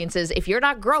find new audiences. If you're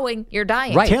not growing, you're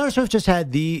dying. Right. Taylor Swift just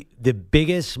had the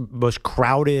biggest, most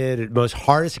crowded, most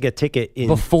hardest to get ticket in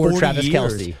before 40 Travis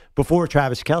years. Kelce. Before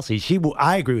Travis Kelce.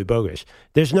 I agree with Bogus.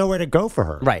 There's nowhere to go for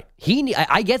her. Right.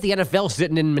 I get the NFL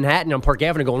sitting in Manhattan on Park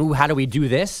Avenue going, ooh, how do we do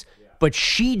this? But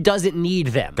she doesn't need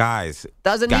them. Guys.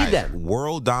 Doesn't need them.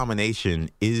 World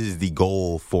domination is the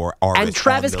goal for artists. And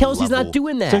Travis Kelce's not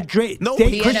doing that. So she's not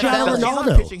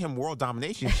pitching him world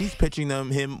domination. She's pitching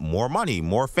him more money,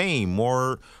 more fame,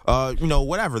 more,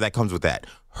 whatever that comes with that.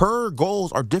 Her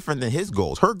goals are different than his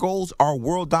goals. Her goals are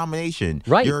world domination.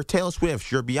 Right. Your Taylor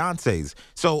Swift, your Beyonce's.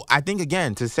 So I think,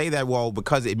 again, to say that,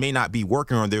 because it may not be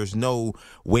working or there's no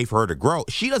way for her to grow,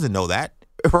 she doesn't know that.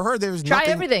 For her, there's try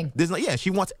nothing, everything.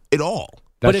 She wants it all.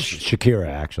 That's Shakira,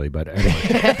 actually, but anyway.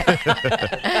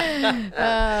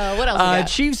 What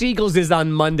else? Chiefs-Eagles is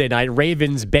on Monday night.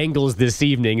 Ravens-Bengals this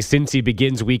evening. Cincy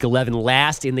begins Week 11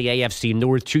 last in the AFC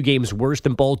North. 2 games worse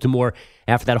than Baltimore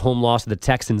after that home loss to the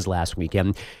Texans last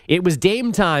weekend. It was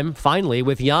Dame time, finally,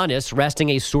 with Giannis resting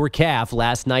a sore calf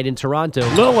last night in Toronto.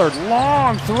 Lillard,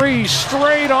 long 3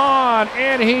 straight on,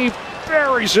 and he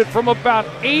buries it from about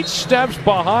 8 steps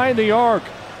behind the arc.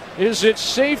 Is it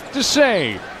safe to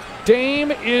say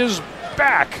Dame is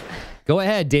back? Go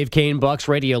ahead, Dave Kane, Bucks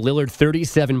Radio. Lillard,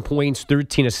 37 points,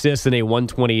 13 assists in a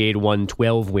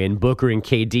 128-112 win. Booker and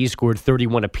KD scored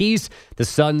 31 apiece. The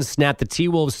Suns snapped the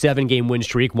T-Wolves' 7-game win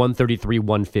streak,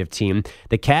 133-115.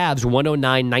 The Cavs,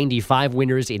 109-95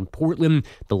 winners in Portland.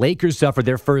 The Lakers suffered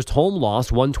their first home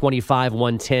loss,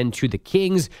 125-110 to the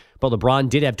Kings. But LeBron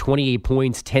did have 28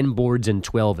 points, 10 boards, and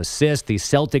 12 assists. The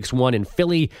Celtics won in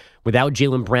Philly without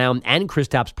Jaylen Brown and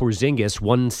Kristaps Porzingis,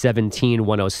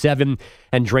 117-107.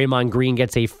 And Draymond Green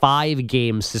gets a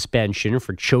 5-game suspension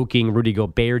for choking Rudy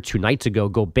Gobert 2 nights ago.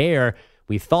 Gobert,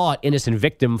 we thought, innocent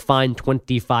victim, fined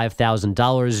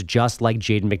 $25,000, just like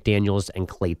Jaden McDaniels and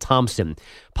Klay Thompson.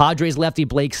 Padres lefty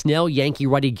Blake Snell, Yankee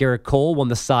righty Garrett Cole won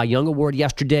the Cy Young Award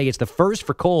yesterday. It's the first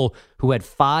for Cole, who had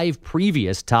 5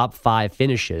 previous top 5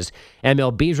 finishes.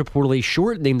 MLB is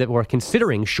reportedly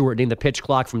considering shortening the pitch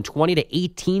clock from 20 to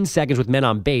 18 seconds with men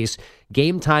on base.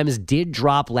 Game times did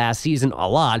drop last season a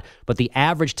lot, but the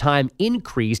average time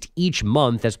increased each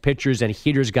month as pitchers and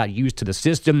hitters got used to the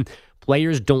system.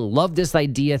 Players don't love this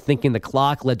idea, thinking the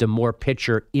clock led to more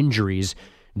pitcher injuries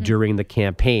during the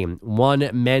campaign. One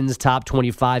men's top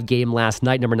 25 game last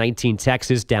night. Number 19,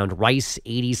 Texas, downed Rice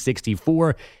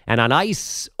 80-64. And on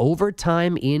ice,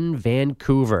 overtime in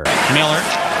Vancouver. Miller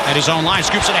at his own line,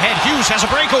 scoops it ahead. Hughes has a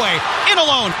breakaway. In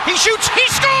alone. He shoots. He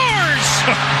scores!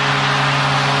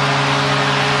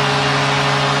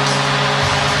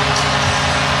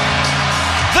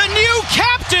 The new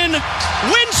captain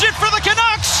wins it for the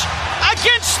Canucks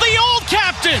against the old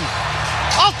captain.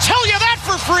 I'll tell you that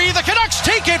for free. The Canucks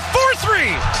take it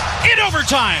 4-3 in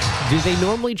overtime. Do they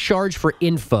normally charge for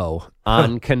info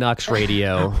on Canucks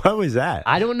radio? What was that?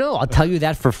 I don't know. I'll tell you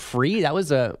that for free. That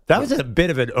was a bit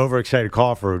of an overexcited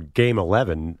call for Game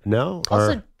 11. No.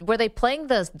 Also, were they playing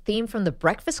the theme from the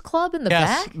Breakfast Club in the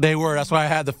back? Yes, they were. That's why I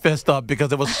had the fist up,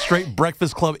 because it was straight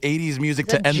Breakfast Club 80s music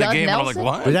to end the game. And I'm like,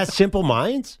 what? Was that Simple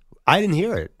Minds? I didn't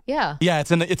hear it. Yeah. Yeah,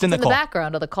 it's in the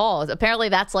background of the call. Apparently,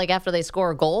 that's like after they score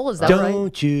a goal. Is that Don't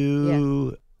right?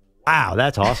 you Wow,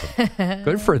 that's awesome.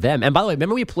 Good for them. And by the way,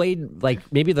 remember we played like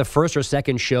maybe the first or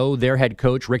second show, their head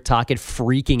coach, Rick Tocchet,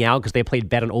 freaking out because they played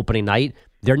bet on opening night.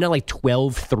 They're now like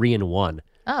 12-3-1.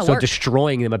 Oh, so worked.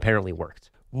 destroying them apparently worked.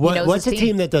 What's the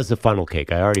team that does the funnel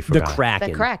cake? I already forgot. The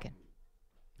Kraken. The Kraken.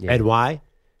 Yeah. And why?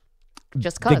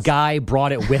 Just cause. The guy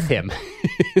brought it with him.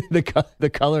 the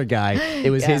color guy. It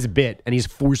was his bit, and he's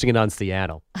forcing it on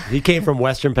Seattle. He came from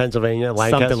Western Pennsylvania,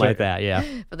 Lancaster. Something like that, yeah.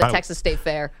 For the Texas State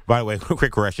Fair. By the way,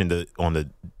 quick correction on the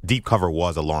deep cover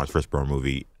was a Lawrence Fishburne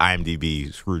movie.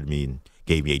 IMDb screwed me and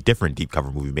gave me a different deep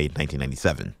cover movie made in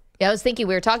 1997. Yeah, I was thinking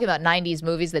we were talking about 90s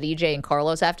movies that EJ and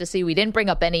Carlos have to see. We didn't bring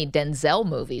up any Denzel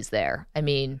movies there. I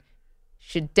mean,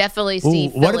 should definitely see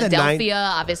Philadelphia,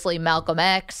 obviously Malcolm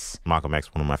X. Malcolm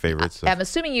X, one of my favorites. I'm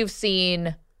assuming you've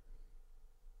seen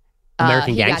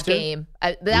American He Got Gangster? Game.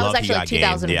 That was actually like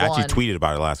 2001. Yeah, I actually tweeted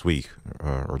about it last week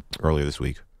or earlier this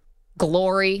week.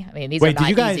 Glory. I mean, these are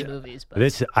not easy movies. But.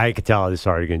 This I could tell. This is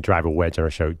already going to drive a wedge on our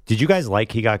show. Did you guys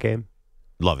like He Got Game?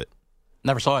 Love it.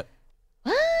 Never saw it.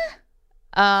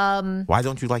 Why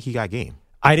don't you like He Got Game?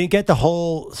 I didn't get the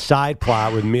whole side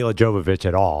plot with Mila Jovovich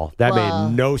at all. That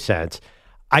made no sense.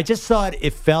 I just thought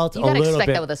it felt a little bit. You gotta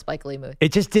expect that with a Spike Lee movie.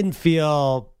 It just didn't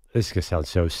feel. This is gonna sound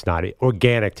so snotty.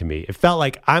 Organic to me. It felt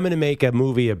like I'm gonna make a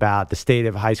movie about the state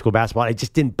of high school basketball. I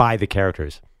just didn't buy the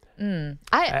characters.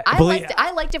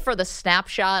 I liked it for the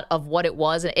snapshot of what it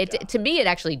was. To me, it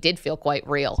actually did feel quite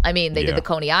real. I mean, they did the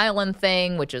Coney Island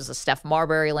thing, which is a Steph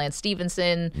Marbury, Lance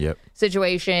Stevenson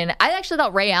situation. I actually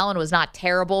thought Ray Allen was not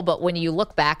terrible, but when you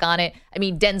look back on it, I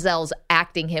mean, Denzel's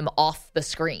acting him off the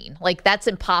screen. Like, that's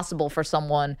impossible for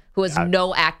someone who has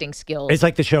no acting skills. It's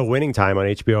like the show Winning Time on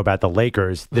HBO about the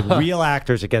Lakers. The real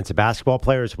actors against the basketball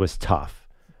players was tough.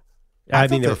 I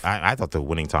thought the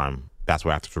Winning Time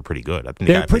basketball actors were pretty good. I think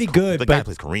they're pretty good. The guy who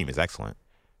plays Kareem is excellent.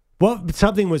 Well,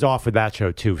 something was off with that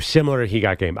show too. Similar to He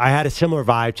Got Game. I had a similar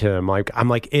vibe to them. I'm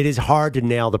like, it is hard to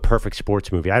nail the perfect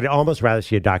sports movie. I'd almost rather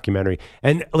see a documentary.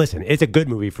 And listen, it's a good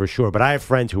movie for sure. But I have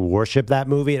friends who worship that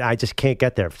movie, and I just can't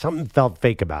get there. Something felt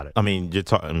fake about it. I mean,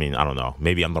 I don't know.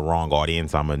 Maybe I'm the wrong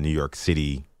audience. I'm a New York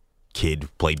City kid,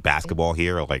 played basketball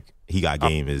here. Like, He Got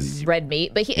Game is red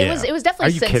meat, but it was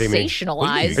definitely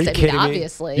sensationalized. Are you kidding me?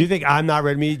 Obviously. You think I'm not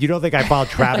red meat? You don't think I followed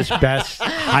Travis Best's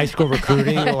high school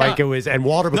recruiting like it was, and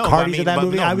Walter McCarty's in that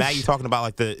movie? Maggie's talking about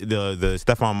like the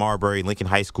Stephon Marbury, Lincoln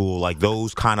High School, like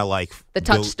those kind of like the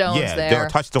touchstones there. There are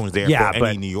touchstones there for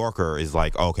any New Yorker is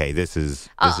like, okay, this is.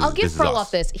 I'll give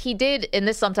Perloff this. He did, and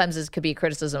this sometimes could be a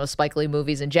criticism of Spike Lee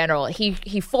movies in general.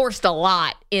 He forced a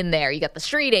lot in there. You got the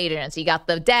street agents, you got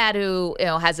the dad who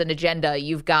has an agenda,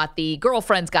 you've got the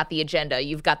girlfriend's got the agenda,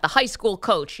 you've got the high school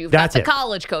coach, you've got the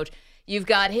college coach. You've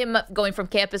got him going from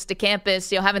campus to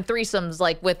campus, having threesomes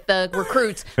like with the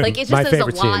recruits. Like it's just there's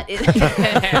a lot in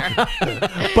there.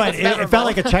 But it felt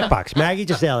like a checkbox. Maggie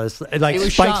just like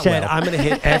Spike said, I'm going to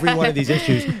hit every one of these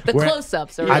issues. The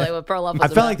close-ups are really what Perloff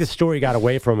was I felt like the story got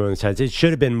away from him in a sense. It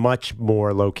should have been much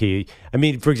more low key. I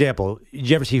mean, for example, did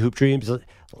you ever see Hoop Dreams?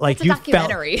 Like you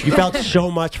felt so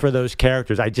much for those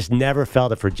characters. I just never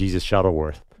felt it for Jesus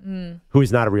Shuttleworth. Who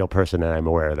is not a real person, and I'm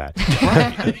aware of that.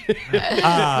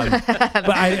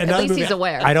 But at least he's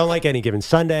aware. I don't like Any Given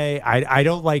Sunday. I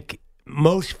don't like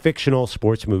most fictional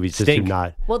sports movies. Just do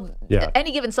not. Well,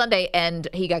 Any Given Sunday and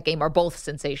He Got Game are both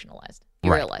sensationalized.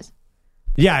 You realize?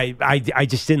 Yeah, I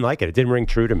just didn't like it. It didn't ring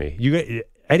true to me.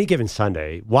 Any Given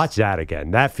Sunday, watch that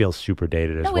again. That feels super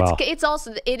dated as well. It's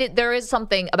also there is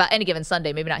something about Any Given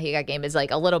Sunday. Maybe not He Got Game is like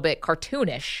a little bit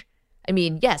cartoonish. I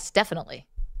mean, yes, definitely.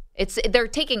 They're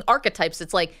taking archetypes.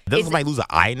 It's like doesn't somebody lose an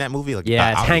eye in that movie? Like,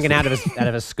 it's hanging out of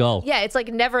his skull. Yeah, it's like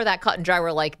never that cut and dry.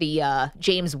 Where like the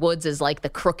James Woods is like the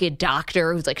crooked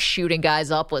doctor who's like shooting guys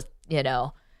up with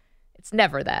it's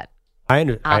never that.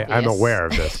 I'm aware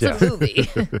of this. It's a movie.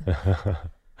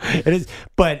 It is,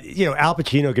 but Al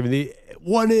Pacino giving the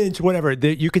 1 inch, whatever.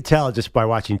 You could tell just by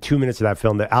watching 2 minutes of that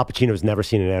film that Al Pacino has never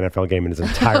seen an NFL game in his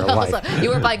entire life. You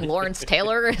were buying Lawrence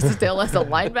Taylor still as a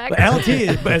linebacker?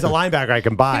 LT as a linebacker I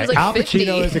can buy. Like Al 50.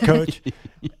 Pacino as a coach.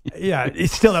 Yeah,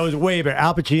 that was way better.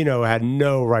 Al Pacino had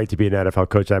no right to be an NFL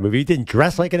coach in that movie. He didn't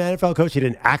dress like an NFL coach. He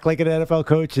didn't act like an NFL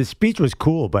coach. His speech was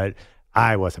cool, but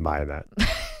I wasn't buying that.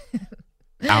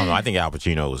 I don't know. I think Al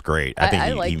Pacino was great. I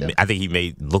think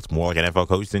he looked more like an NFL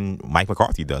coach than Mike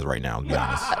McCarthy does right now, to be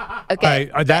honest. Okay.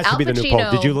 That should be the new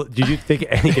poll. Did you think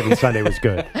Any Given Sunday was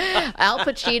good? Al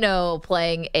Pacino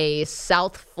playing a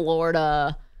South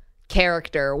Florida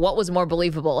character. What was more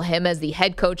believable, him as the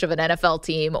head coach of an NFL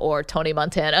team or Tony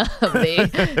Montana of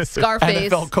the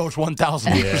Scarface? NFL coach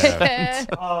 1000. Yeah.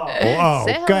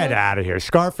 Get out of here.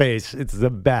 Scarface, it's the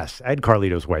best. And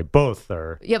Carlito's Way. Both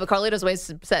are. Yeah, but Carlito's Way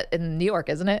is set in New York,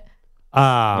 isn't it?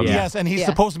 Yes, and he's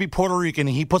supposed to be Puerto Rican.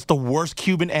 And he puts the worst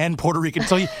Cuban and Puerto Rican.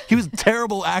 So he was a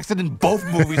terrible accent in both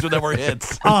movies when there were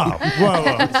hits. Oh,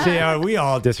 whoa. See, we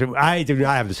all disagree. I do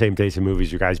not have the same taste in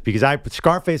movies, you guys, because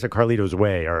Scarface and Carlito's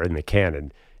Way are in the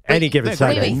canon. Any given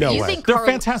Sunday, no way. They're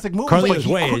fantastic movies. Carlito's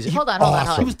Way is Hold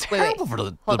on. He was terrible for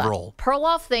the role.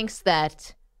 Perloff thinks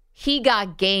that He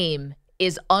Got Game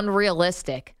is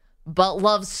unrealistic, but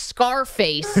loves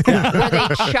Scarface, where they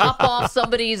chop off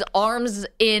somebody's arms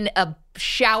in a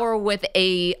shower with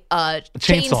a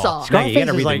chainsaw. Scarface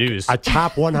is like a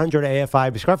top 100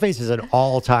 AFI. Scarface is an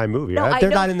all-time movie. No,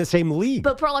 They're not in the same league.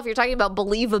 But Perloff, you're talking about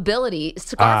believability.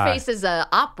 Scarface is an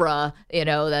opera,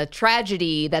 the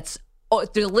tragedy that's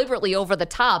deliberately over the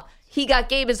top. He Got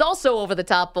Game is also over the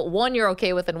top, but one you're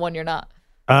okay with and one you're not.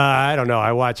 I don't know.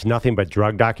 I watch nothing but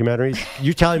drug documentaries.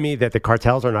 You telling me that the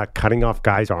cartels are not cutting off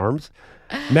guys' arms?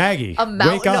 Maggie, a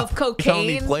mountain wake up. of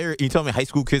cocaine. You telling me high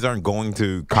school kids aren't going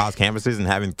to college campuses and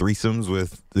having threesomes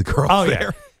with the girls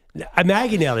there? Yeah.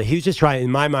 Maggie nailed it. He was just trying,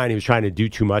 in my mind, he was trying to do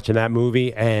too much in that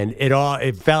movie, and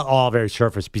it felt all very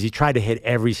surface because he tried to hit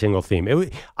every single theme.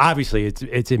 Obviously,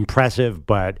 it's impressive,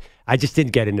 but I just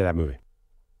didn't get into that movie.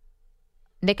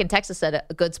 Nick in Texas said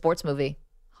a good sports movie,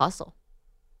 Hustle.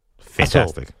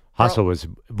 Fantastic. Hustle was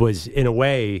in a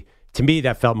way, to me,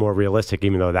 that felt more realistic,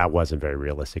 even though that wasn't very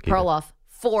realistic. Perloff,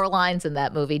 4 lines in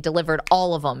that movie, delivered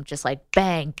all of them, just like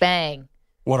bang, bang.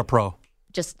 What a pro.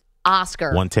 Just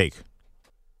Oscar. One take.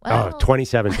 Well.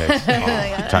 27 takes.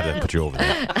 Tried to put you over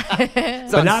there.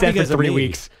 But not because of 3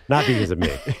 weeks. Not because of me.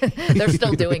 They're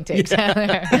still doing takes. So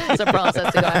Perloff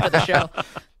has to go after the show.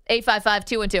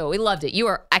 855-212. We loved it. You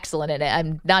are excellent in it.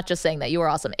 I'm not just saying that. You are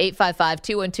awesome.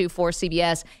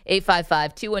 855-212-4CBS.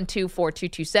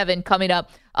 855-212-4227. Coming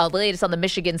up, the latest on the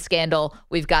Michigan scandal.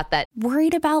 We've got that.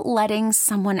 Worried about letting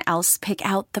someone else pick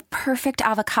out the perfect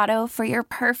avocado for your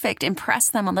perfect impress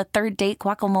them on the third date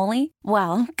guacamole?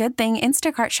 Well, good thing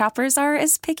Instacart shoppers are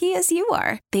as picky as you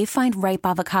are. They find ripe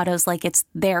avocados like it's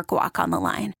their guac on the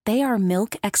line. They are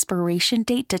milk expiration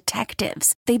date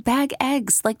detectives. They bag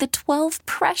eggs like the 12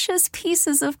 precious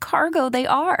pieces of cargo they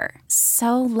are.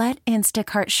 So let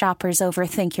Instacart shoppers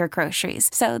overthink your groceries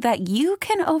so that you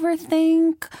can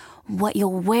overthink what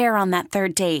you'll wear on that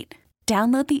third date.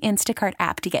 Download the Instacart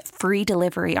app to get free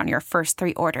delivery on your first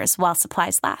 3 orders while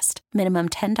supplies last. Minimum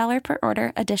 $10 per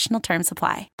order. Additional terms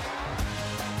apply.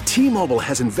 T-Mobile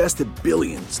has invested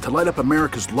billions to light up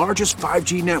America's largest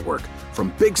 5G network,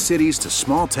 from big cities to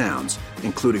small towns,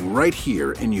 including right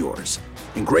here in yours.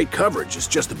 And great coverage is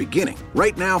just the beginning.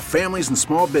 Right now, families and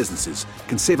small businesses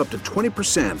can save up to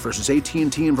 20% versus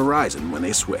AT&T and Verizon when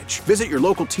they switch. Visit your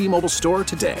local T-Mobile store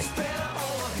today.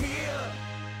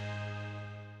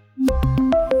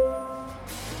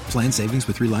 Plan savings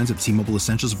with 3 lines of T-Mobile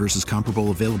Essentials versus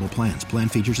comparable available plans. Plan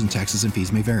features and taxes and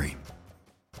fees may vary.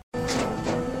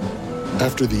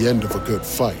 After the end of a good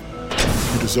fight,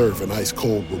 you deserve an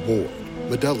ice-cold reward.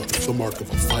 Modelo is the mark of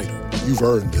a fighter. You've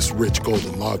earned this rich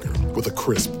golden lager with a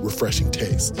crisp, refreshing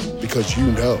taste. Because you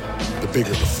know, the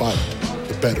bigger the fight,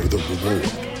 the better the reward.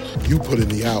 You put in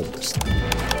the hours,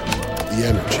 the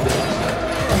energy,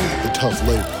 the tough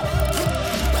labor.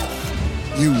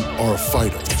 You are a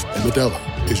fighter, and Modelo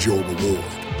is your reward.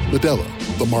 Modelo,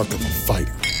 the mark of a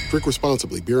fighter. Drink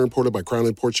responsibly. Beer imported by Crown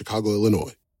Imports, Chicago,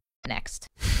 Illinois. Next.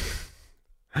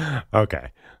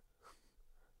 Okay.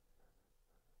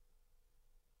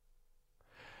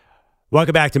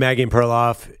 Welcome back to Maggie and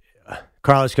Perloff.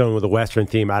 Carlos going with a Western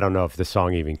theme. I don't know if the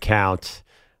song even counts.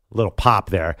 A little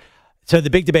pop there. So the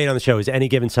big debate on the show is Any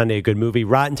Given Sunday a good movie?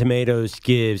 Rotten Tomatoes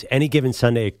gives Any Given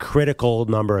Sunday a critical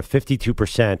number of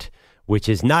 52%, which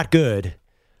is not good,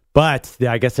 but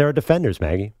I guess there are defenders,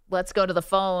 Maggie. Let's go to the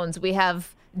phones. We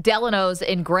have Delano's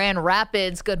in Grand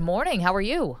Rapids. Good morning. How are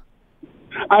you?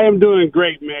 I am doing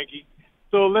great, Maggie.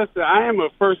 So listen, I am a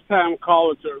first-time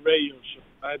caller to a radio show.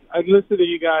 I listen to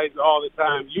you guys all the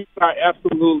time. You are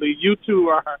absolutely, you two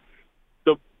are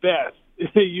the best.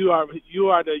 You are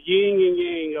the yin and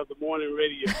yang of the morning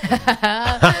radio.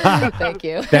 Thank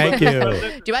you. Thank you.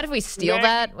 Do you mind if we steal Maggie,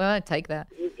 that? Well, I take that.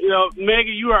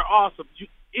 Maggie, you are awesome.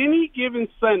 Any Given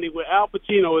Sunday with Al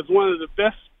Pacino is one of the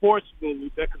best sports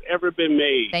movies that could ever been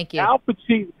made. Thank you. Al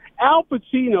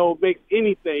Pacino makes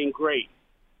anything great.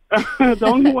 The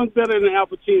only one better than Al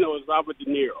Pacino is Robert De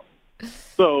Niro.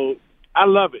 So I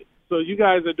love it. So you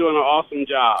guys are doing an awesome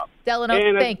job.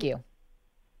 Delano, thank you.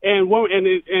 And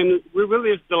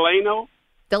really it's Delano.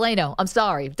 Delano, I'm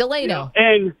sorry, Delano. Yeah.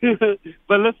 And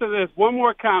but listen to this. One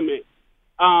more comment.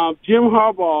 Jim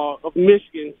Harbaugh of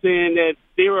Michigan saying that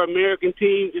they were an American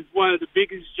team is one of the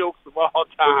biggest jokes of all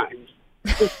time.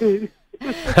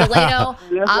 Delano,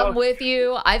 I'm with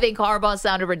you. I think Harbaugh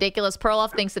sounded ridiculous.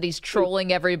 Perloff thinks that he's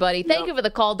trolling everybody. Thank you for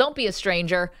the call. Don't be a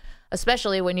stranger,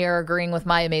 especially when you're agreeing with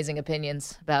my amazing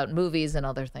opinions about movies and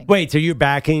other things. Wait, so you're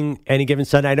backing Any Given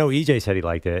Sunday? I know EJ said he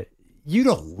liked it. You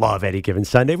don't love Any Given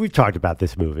Sunday. We've talked about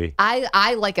this movie.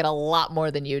 I like it a lot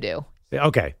more than you do.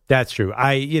 Okay, that's true.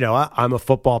 I'm a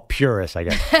football purist, I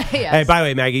guess. Yes. Hey, by the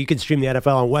way, Maggie, you can stream the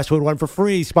NFL on Westwood One for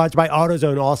free, sponsored by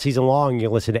AutoZone all season long. You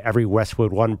can listen to every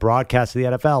Westwood One broadcast of the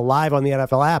NFL live on the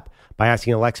NFL app by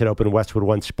asking Alexa to open Westwood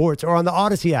One Sports or on the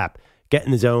Odyssey app. Get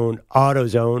in the zone,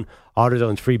 AutoZone.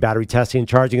 AutoZone's free battery testing and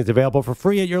charging is available for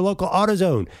free at your local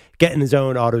AutoZone. Get in the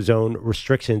zone, AutoZone.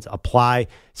 Restrictions apply.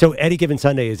 So Any Given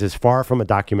Sunday is as far from a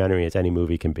documentary as any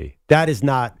movie can be. That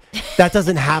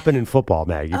doesn't happen in football,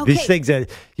 Maggie. Okay. These things that,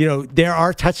 there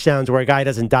are touchdowns where a guy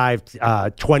doesn't dive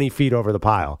 20 feet over the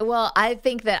pile. Well, I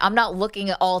think that I'm not looking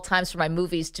at all times for my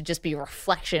movies to just be a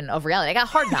reflection of reality. I got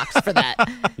Hard Knocks for that.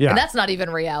 Yeah. And that's not even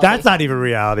reality. That's not even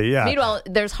reality, yeah. Meanwhile,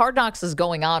 there's Hard Knocks is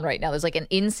going on right now. There's like an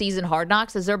in-season Hard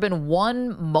Knocks. Has there been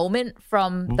one moment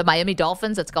from the Miami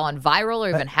Dolphins that's gone viral or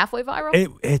even halfway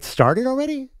viral? It started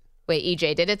already? Wait,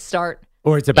 EJ, did it start?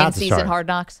 Or it's about to in-season start? Hard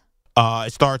Knocks?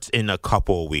 It starts in a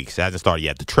couple of weeks. It hasn't started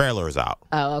yet. The trailer is out.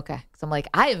 Oh, okay. So I'm like,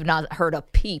 I have not heard a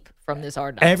peep from this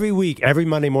Hard Knocks. Every week, every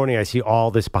Monday morning, I see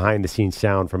all this behind-the-scenes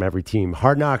sound from every team.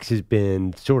 Hard Knocks has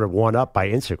been sort of one up by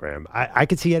Instagram. I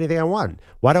could see anything I want.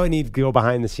 Why do I need to go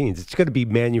behind the scenes? It's going to be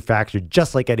manufactured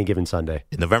just like Any Given Sunday.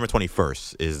 November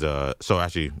 21st is so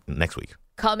actually next week.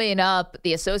 Coming up,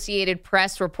 the Associated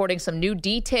Press reporting some new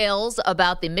details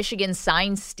about the Michigan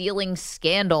sign stealing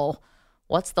scandal.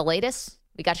 What's the latest?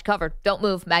 We got you covered. Don't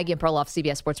move. Maggie and Perloff,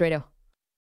 CBS Sports Radio.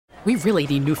 We really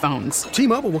need new phones.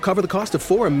 T-Mobile will cover the cost of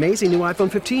 4 amazing new iPhone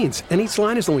 15s, and each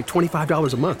line is only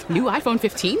 $25 a month. New iPhone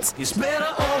 15s? It's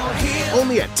better over here.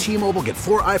 Only at T-Mobile, get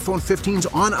 4 iPhone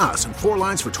 15s on us and 4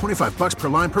 lines for $25 per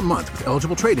line per month with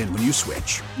eligible trade-in when you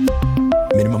switch.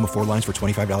 Minimum of 4 lines for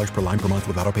 $25 per line per month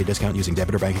with autopay discount using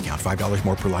debit or bank account. $5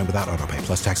 more per line without autopay,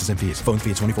 plus taxes and fees. Phone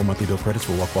fee at 24 monthly bill credits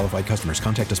for well-qualified customers.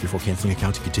 Contact us before canceling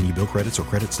account to continue bill credits or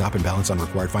credit stop and balance on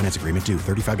required finance agreement due.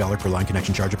 $35 per line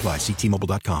connection charge applies. See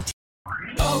T-Mobile.com.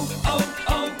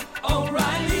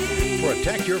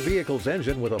 Protect your vehicle's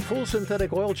engine with a full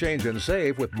synthetic oil change and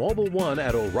save with Mobile One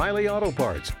at O'Reilly Auto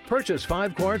Parts. Purchase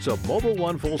 5 quarts of Mobile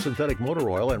One full synthetic motor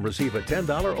oil and receive a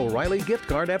 $10 O'Reilly gift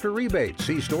card after rebate.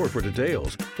 See store for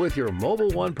details. With your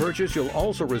Mobile One purchase, you'll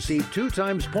also receive 2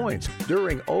 times points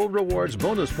during O Rewards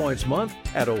Bonus Points Month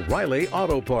at O'Reilly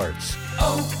Auto Parts.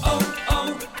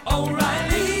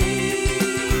 O'Reilly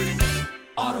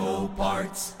Auto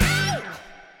Parts.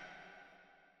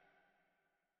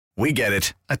 We get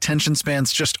it. Attention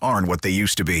spans just aren't what they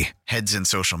used to be. Heads in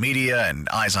social media and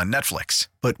eyes on Netflix.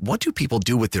 But what do people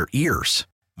do with their ears?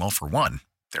 Well, for one,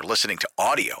 they're listening to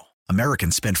audio.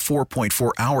 Americans spend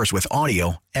 4.4 hours with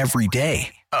audio every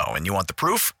day. Oh, and you want the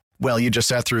proof? Well, you just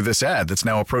sat through this ad that's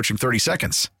now approaching 30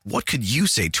 seconds. What could you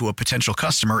say to a potential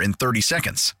customer in 30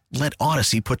 seconds? Let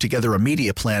Odyssey put together a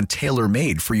media plan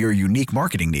tailor-made for your unique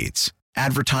marketing needs.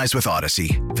 Advertise with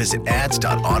Odyssey. Visit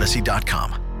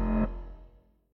ads.odyssey.com.